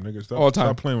time. time, nigga. Stop, All time.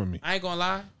 Stop playing with me. I ain't gonna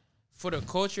lie. For the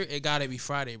culture, it gotta be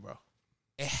Friday, bro.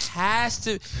 It has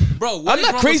to, bro. What I'm is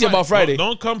not wrong crazy with about Friday.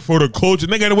 Don't come for the culture,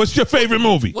 nigga. What's your favorite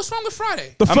movie? What's wrong with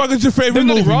Friday? The fuck is your favorite There's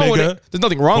nothing movie, wrong with nigga? it. There's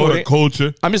nothing wrong For with the it.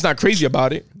 culture. I'm just not crazy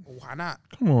about it Why not?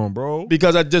 Come on, bro.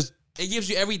 because I just It gives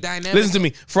you every dynamic. listen to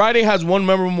me. Friday has one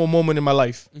memorable moment in my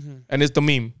life, Mm-hmm. and it's the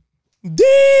meme.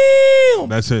 Damn.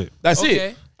 That's it. That's Okay.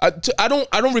 it. I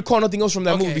don't recall nothing else from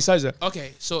that movie besides that.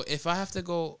 Okay, so if I have to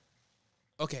go,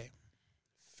 okay,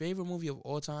 favorite movie of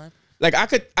all time. Like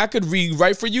I could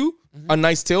rewrite for you A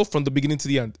Knight's Tale from the beginning to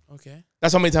the end. Okay,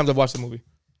 That's how many times I've watched the movie.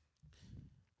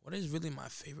 what is really my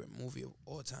favorite movie of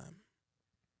all time?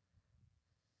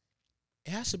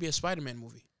 It has to be a Spider-Man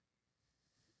movie.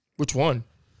 Which one?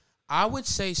 I would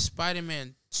say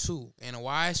Spider-Man 2. And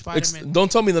why Spider-Man?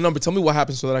 Don't tell me the number. Tell me what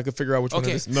happened so that I can figure out which one it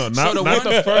Okay. is. No, So not, the not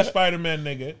one- the first Spider-Man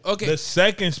nigga. Okay. The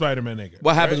second Spider-Man nigga.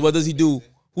 What happens? Right? What does he do?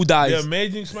 Who dies? The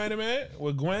Amazing Spider-Man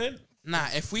with Gwen. Nah,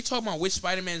 if we talk about which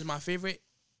Spider-Man is my favorite,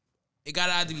 it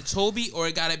gotta either be Toby or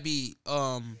it gotta be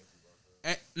no,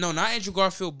 not Andrew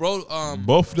Garfield, bro.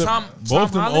 Both of them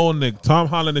Tom old nigga. Tom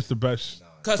Holland is the best.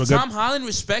 Because Tom Holland,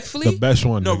 respectfully, the best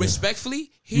one. No, nigga.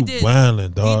 respectfully, he You did.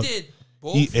 wildin', dog. He did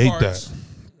both He ate parts. that.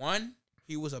 One,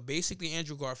 he was basically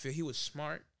Andrew Garfield. He was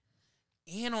smart,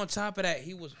 and on top of that,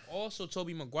 he was also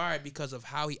Tobey Maguire because of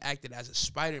how he acted as a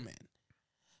Spider-Man.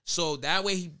 So that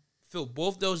way, he filled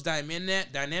both those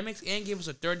dynamics and gave us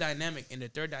a third dynamic, and the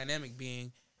third dynamic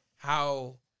being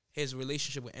how his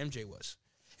relationship with MJ was.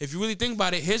 If you really think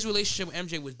about it, his relationship with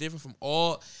MJ was different from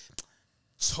all.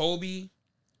 Toby,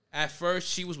 at first,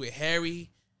 she was with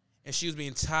Harry, and she was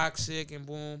being toxic, and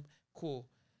boom, cool.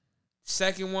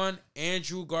 Second one,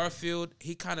 Andrew Garfield,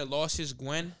 he kind of lost his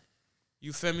Gwen,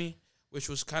 you feel me? Which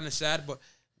was kind of sad,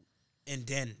 and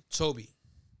then Toby,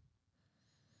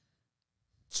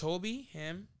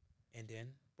 him, and then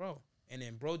bro. And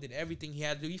then bro did everything he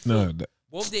had to do. He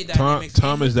both their dynamics.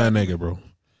 Tom is that nigga, bro.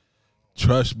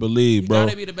 Trust, believe, bro. He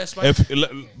gotta be the best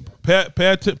Spider-Man. Pay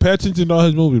attention to all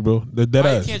his movies, bro. The dead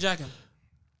Why ass. you can't jack him?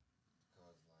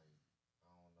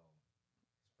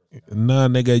 Nah,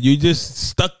 nigga, you just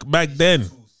stuck back then.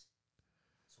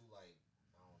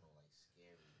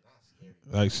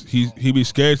 Like he be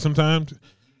scared sometimes.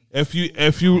 If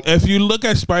you look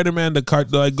at Spider-Man the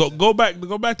cart, like go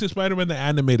back to Spider-Man the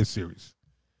animated series.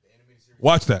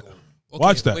 Watch that. Okay,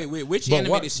 Watch that. Wait, which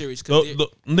animated series?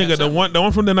 Nigga, the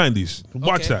one from the 90s.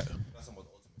 Watch that.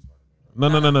 No.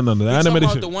 The animated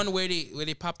series. The one where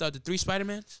they popped out the 3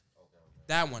 Spider-Mans?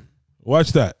 That one.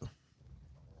 Watch that.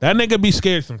 That nigga be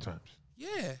scared sometimes.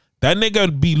 Yeah. That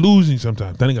nigga be losing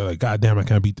sometimes. That nigga like, God damn, I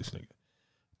can't beat this nigga.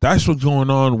 That's what's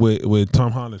going on with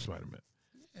Tom Holland Spider-Man.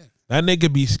 Yeah. That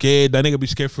nigga be scared. That nigga be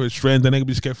scared for his friends. That nigga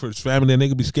be scared for his family. That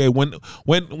nigga be scared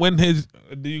when his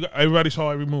everybody saw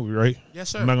every movie, right? Yes,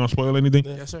 sir. I'm not gonna spoil anything.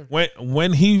 Yes, sir.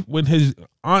 When his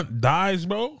aunt dies,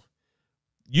 bro,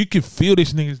 you can feel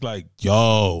this nigga's like,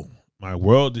 yo, my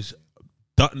world is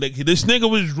done. This nigga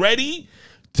was ready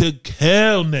to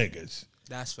kill niggas.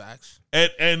 That's facts.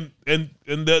 And the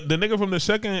nigga from the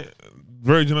second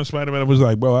version of Spider-Man was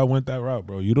like, bro, I went that route,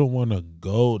 bro. You don't want to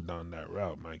go down that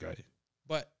route, my guy.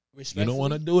 But respectfully, you don't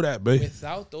want to do that, baby.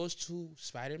 Without those 2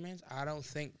 Spider-Mans, I don't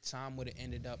think Tom would have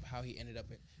ended up how he ended up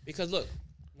in. Because look,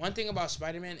 one thing about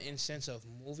Spider-Man in sense of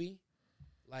movie,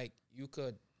 like you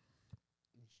could,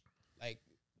 like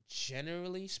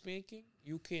generally speaking,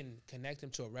 you can connect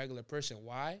him to a regular person.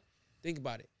 Why? Think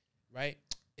about it, right?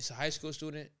 It's a high school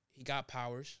student. He got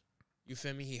powers. You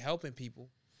feel me? He helping people.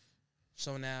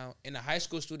 So now, in a high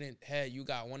school student head, you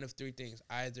got one of 3 things.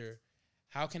 Either,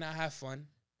 how can I have fun?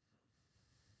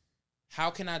 How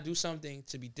can I do something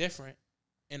to be different?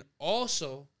 And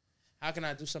also, how can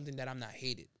I do something that I'm not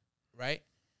hated? Right?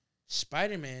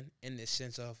 Spider-Man, in the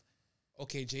sense of,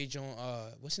 okay,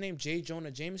 what's his name? J.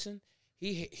 Jonah Jameson?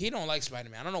 He don't like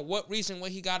Spider-Man. I don't know what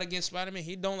he got against Spider-Man.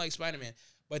 He don't like Spider-Man.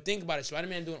 But think about it.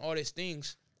 Spider-Man doing all these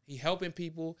things. He helping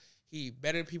people. He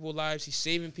bettering people's lives. He's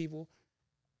saving people.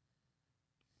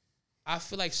 I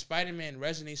feel like Spider-Man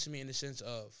resonates to me in the sense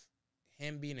of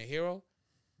him being a hero,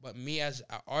 but me as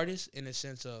an artist in the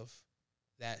sense of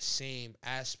that same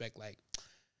aspect. Like,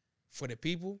 for the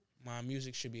people, my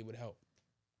music should be able to help.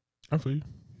 I feel you.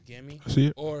 You get me? I see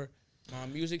it. Or my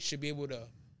music should be able to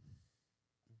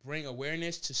bring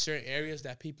awareness to certain areas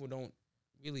that people don't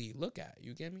really look at.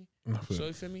 You get me? So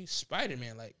you feel me?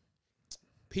 Spider-Man, like,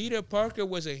 Peter Parker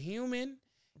was a human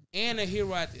and a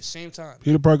hero at the same time.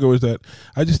 Peter Parker was that.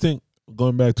 I just think,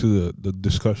 going back to the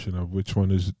discussion of which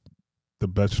one is the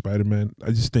best Spider-Man,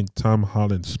 I just think Tom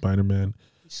Holland's Spider-Man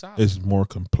is more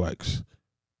complex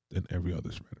than every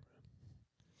other Spider-Man.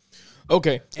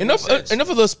 Okay, enough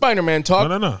of the Spider-Man talk.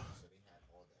 No.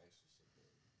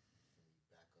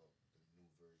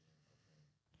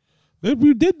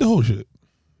 We did the whole shit.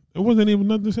 It wasn't even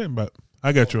nothing to say about it.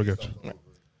 I got you.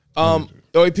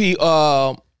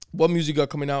 OAP, what music got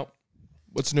coming out?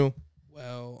 What's new?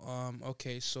 Well,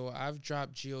 okay, so I've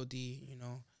dropped GOD,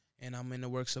 and I'm in the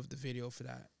works of the video for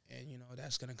that. And,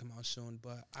 that's going to come out soon.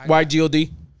 But why GOD?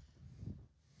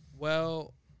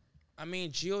 Well, I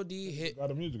mean, GOD hit. Got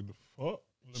the music. The fuck?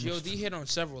 GOD hit on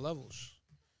several levels,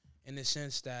 in the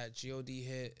sense that GOD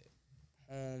hit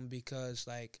home because,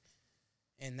 like,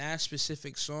 in that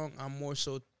specific song, I'm more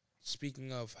so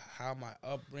speaking of how my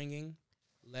upbringing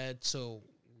led to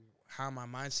how my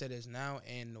mindset is now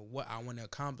and what I want to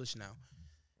accomplish now.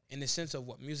 In the sense of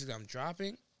what music I'm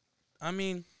dropping, I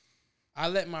mean, I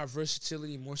let my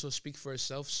versatility more so speak for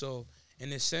itself. So in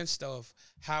the sense of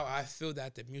how I feel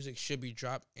that the music should be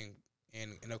dropped in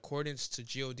accordance to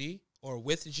GOD or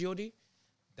with GOD,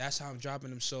 that's how I'm dropping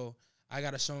them. So I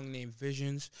got a song named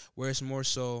Visions where it's more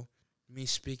so me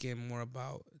speaking more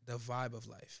about the vibe of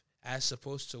life as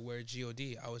opposed to where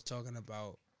GOD, I was talking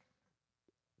about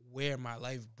where my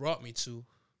life brought me to.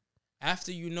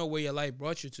 After you know where your life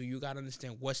brought you to, you got to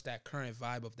understand what's that current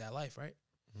vibe of that life, right?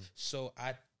 So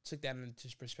I took that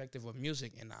into perspective of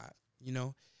music, and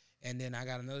and then I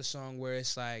got another song where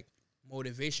it's like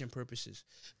motivation purposes.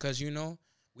 Because,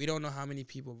 we don't know how many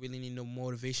people really need no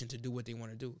motivation to do what they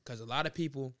want to do. Because a lot of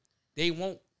people, they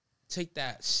won't take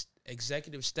that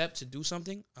executive step to do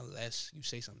something unless you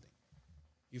say something.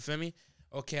 You feel me?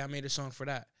 Okay, I made a song for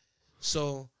that.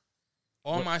 So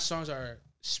all my songs are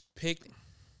picked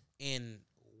in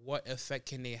what effect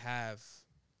can they have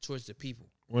towards the people.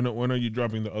 When are you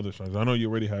dropping the other songs? I know you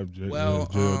already have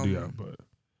JLD out, but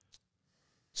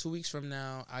 2 weeks from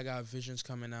now, I got Visions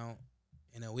coming out.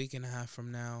 In a week and a half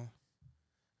from now,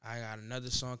 I got another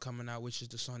song coming out, which is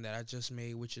the song that I just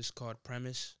made, which is called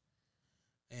Premise.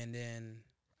 And then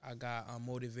I got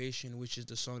Motivation, which is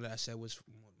the song that I said was for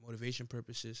motivation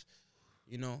purposes,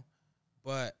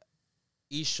 But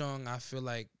each song I feel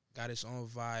like got its own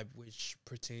vibe, which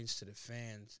pertains to the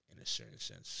fans in a certain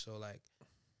sense. So, like,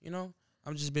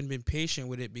 I'm just been patient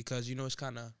with it because, it's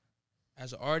kind of,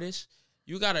 as an artist,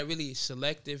 you got to really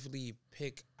selectively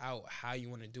pick out how you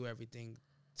want to do everything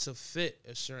to fit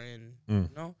a certain,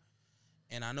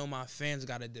 And I know my fans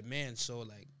got a demand, so,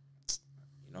 like,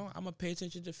 I'm going to pay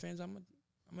attention to fans. I'm going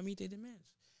to meet their demands.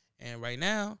 And right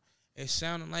now, it's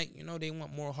sounding like, they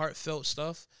want more heartfelt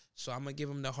stuff, so I'm going to give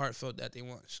them the heartfelt that they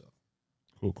want, so.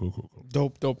 Cool.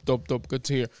 Dope. Good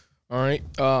to hear. All right.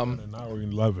 An hour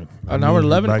 11. An hour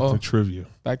 11? Back to trivia.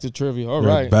 Back to trivia. All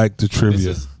right. Back to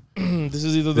trivia. This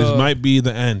is either This might be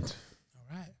the end.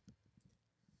 All right.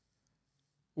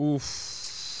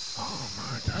 Oof. Oh,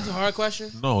 my God. That's a hard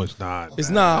question. No, it's not. It's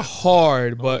not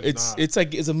hard, No, but it's it's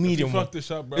like it's a medium If you one. fuck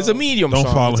this up, bro. It's a medium Don't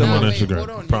song. follow It's a him on medium. Instagram. Hold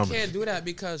on. Promise. You can't do that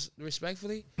because,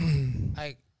 respectfully,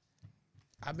 like,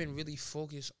 I've been really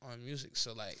focused on music.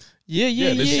 So, like,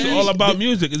 This is all about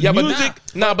music. It's music.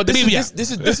 But this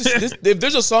is if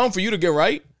there's a song for you to get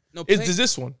right, it's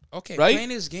this one. Okay, right? playing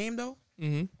this game, though,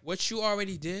 what you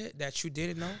already did that you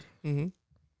didn't know,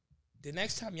 the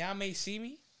next time y'all may see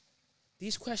me,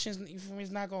 these questions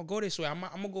is not going to go this way. I'm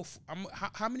going to go,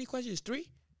 how many questions? 3?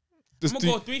 I'm going to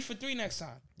go 3 for 3 next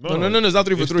time. No, it's not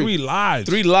 3 for 3. 3 lives.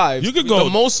 3 lives. You could go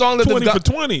the most song that 20 got,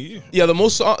 for 20. Yeah, the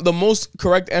most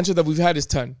correct answer that we've had is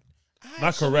 10. Right,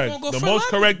 Not so correct. The most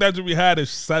correct answer we had is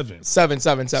 7. 7.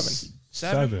 7?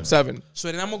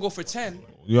 So then I'm going to go for 10.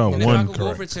 Yo, And if I one could go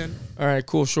for correct. 10, all right,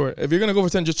 cool, sure. If you're gonna go for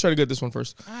 10, just try to get this one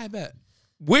first. I bet.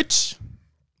 Which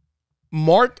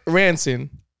Mark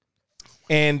Ranson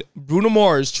and Bruno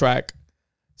Mars track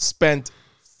spent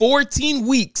 14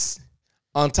 weeks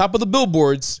on top of the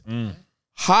Billboard's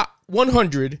Hot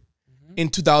 100 in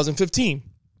 2015?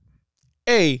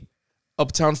 A,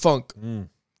 Uptown Funk.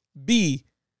 B,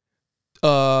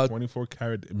 24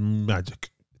 Karat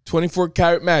Magic. 24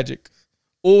 Karat Magic.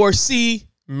 Or C,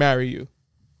 Marry You.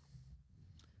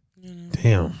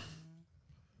 Damn.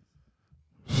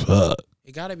 Fuck.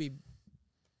 It got to be,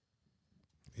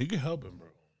 You can help him, bro.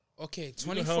 okay,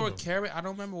 can help 24 him. karat. I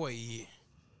don't remember what year.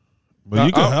 But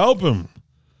you can help him.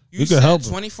 You can said help him.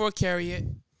 24 karat.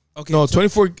 Okay. No,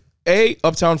 24 A,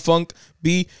 Uptown Funk.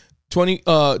 B,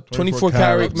 24 Karat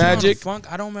Karat Magic.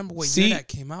 Funk. I don't remember what C- year that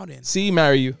came out in. C,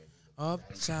 Marry You.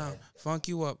 Uptown, funk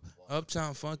you up.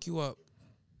 Uptown, funk you up.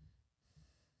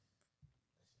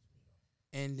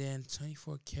 And then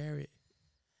 24 karat.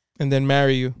 And then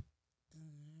Marry You.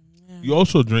 You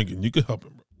also drinking. You can help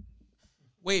him, bro.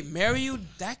 Wait, Marry You,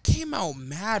 that came out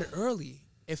mad early,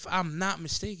 if I'm not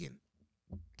mistaken.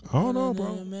 I don't know,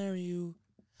 bro. Marry You.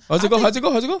 How's it go?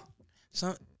 You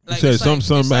Some, said it's like-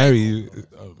 some it's marry like- you.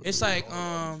 It's like,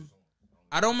 I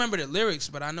don't remember the lyrics,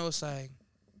 but I know it's like,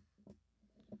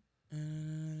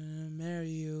 marry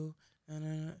you,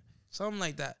 something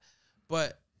like that.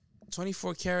 But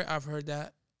 24 karat, I've heard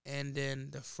that. And then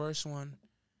the first one,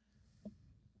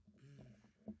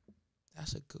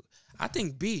 that's a good, I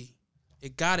think B.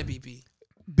 It gotta be B.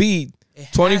 B, It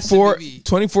has 24, to be B.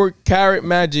 24 Karat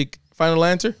Magic. Final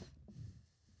answer?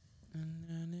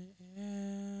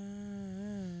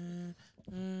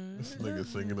 This nigga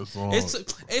singing a song.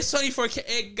 It's 24 karat.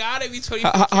 It gotta be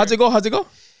 24 How's it go?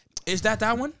 Is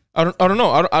that one? I don't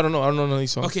know. I don't know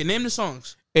these songs. Okay, name the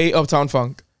songs. A, Uptown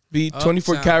Funk. B,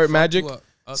 24 Uptown, Karat Funk Magic. You Up.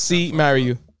 Uptown, C, Funk Marry You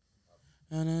You. Up.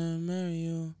 And marry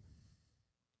you.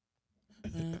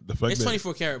 The fact It's that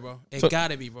 24 karat, bro. It So-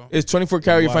 gotta be, bro. Is 24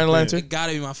 Karat your Locked final in. answer? It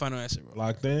gotta be my final answer, bro.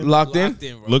 locked in. Locked in? Locked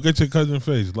in, bro. Look at your cousin's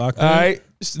face. Locked in. All right.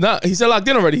 No, he said locked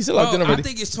in already. He said locked in Bro, already. I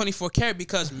think it's 24 karat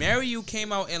because Marry You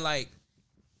came out in like,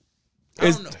 I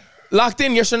Is don't know. locked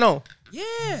in, yes or no?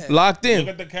 Yeah. Locked in. Look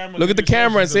at the camera. Look at the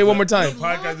camera and say it one more time. The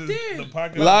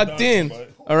podcast is Locked in.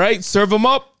 All right, serve them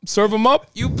up. Serve them up.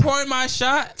 You pouring my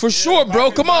shot? For sure,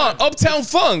 bro. Come on. Uptown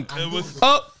Funk.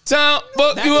 Uptown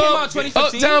Buck That you came up. out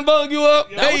 2015. Uptown Buck you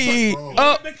up. Hey. Bro.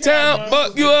 Uptown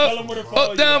Buck you up.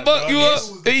 Uptown Buck you up.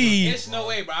 Hey. There's no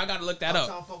way, bro. I gotta look that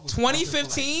up.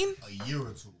 2015? A year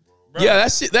or two, bro. Yeah,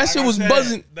 that shit was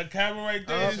buzzing. The camera right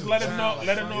there. Just let him know.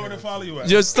 Let him know where to follow you at.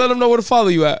 Just let them know where to follow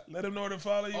you at. Let him know where to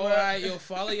follow you All at. right, yo,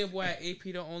 follow your boy at AP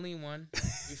the only one.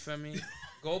 You feel me?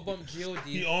 Go bump God.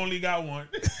 He only got one.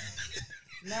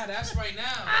 Nah, that's right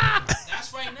now.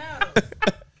 That's right now,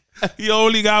 though. He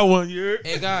only got one. You.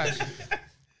 Hey guys,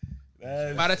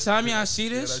 by the time y'all see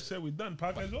Yeah, this, that's it. We done.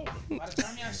 Podcast over. by the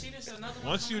time y'all see this, another one.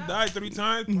 Once you coming out. die 3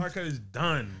 times, podcast is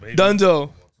done, baby. Dunzo.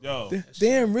 Yo.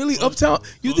 Damn, really? Uptown?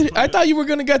 You did? I thought you were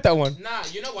gonna get that one. Nah,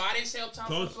 you know why I didn't say Uptown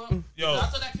Toast- Funk? Up? yo. I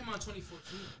thought that came out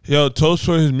 2014. Yo, toast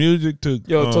for his music to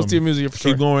Yo, toast to your music for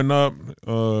sure. keep going up.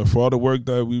 For all the work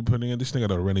that we putting in, this nigga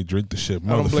gotta really drink the shit, I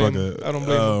don't blame motherfucker. him. I don't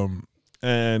blame him.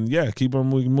 And yeah, keep on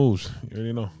making moves. You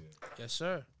already know. Yes,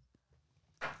 sir.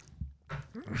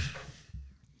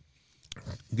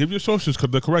 Give your socials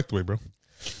the correct way, bro.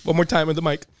 One more time in the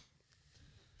mic.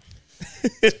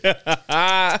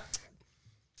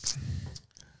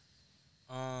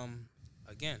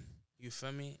 Again, you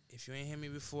feel me? If you ain't hear me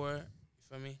before, you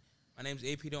feel me? My name's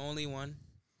AP the only one.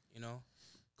 You know,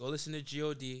 go listen to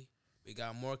God. We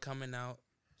got more coming out.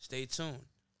 Stay tuned.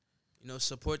 You know,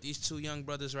 support these 2 young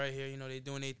brothers right here. You know, they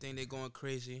doing their thing. They going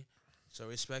crazy. So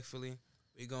respectfully,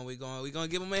 we gonna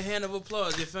give them a hand of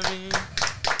applause. You feel me?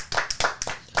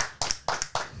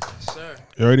 Yes, sir.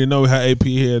 You already know we had AP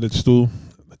here at the stool.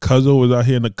 The cousin was out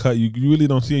here in the cut. You really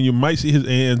don't see him. You might see his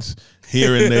hands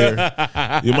here and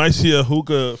there. You might see a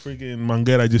hookah freaking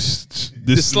manguera just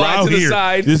slide out to the here.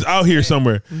 side. Just out here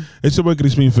somewhere. It's your boy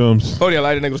Crispin Films. Oh, yeah,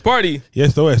 Light Negros Party. Y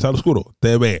esto es Al Oscuro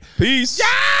TV. Peace.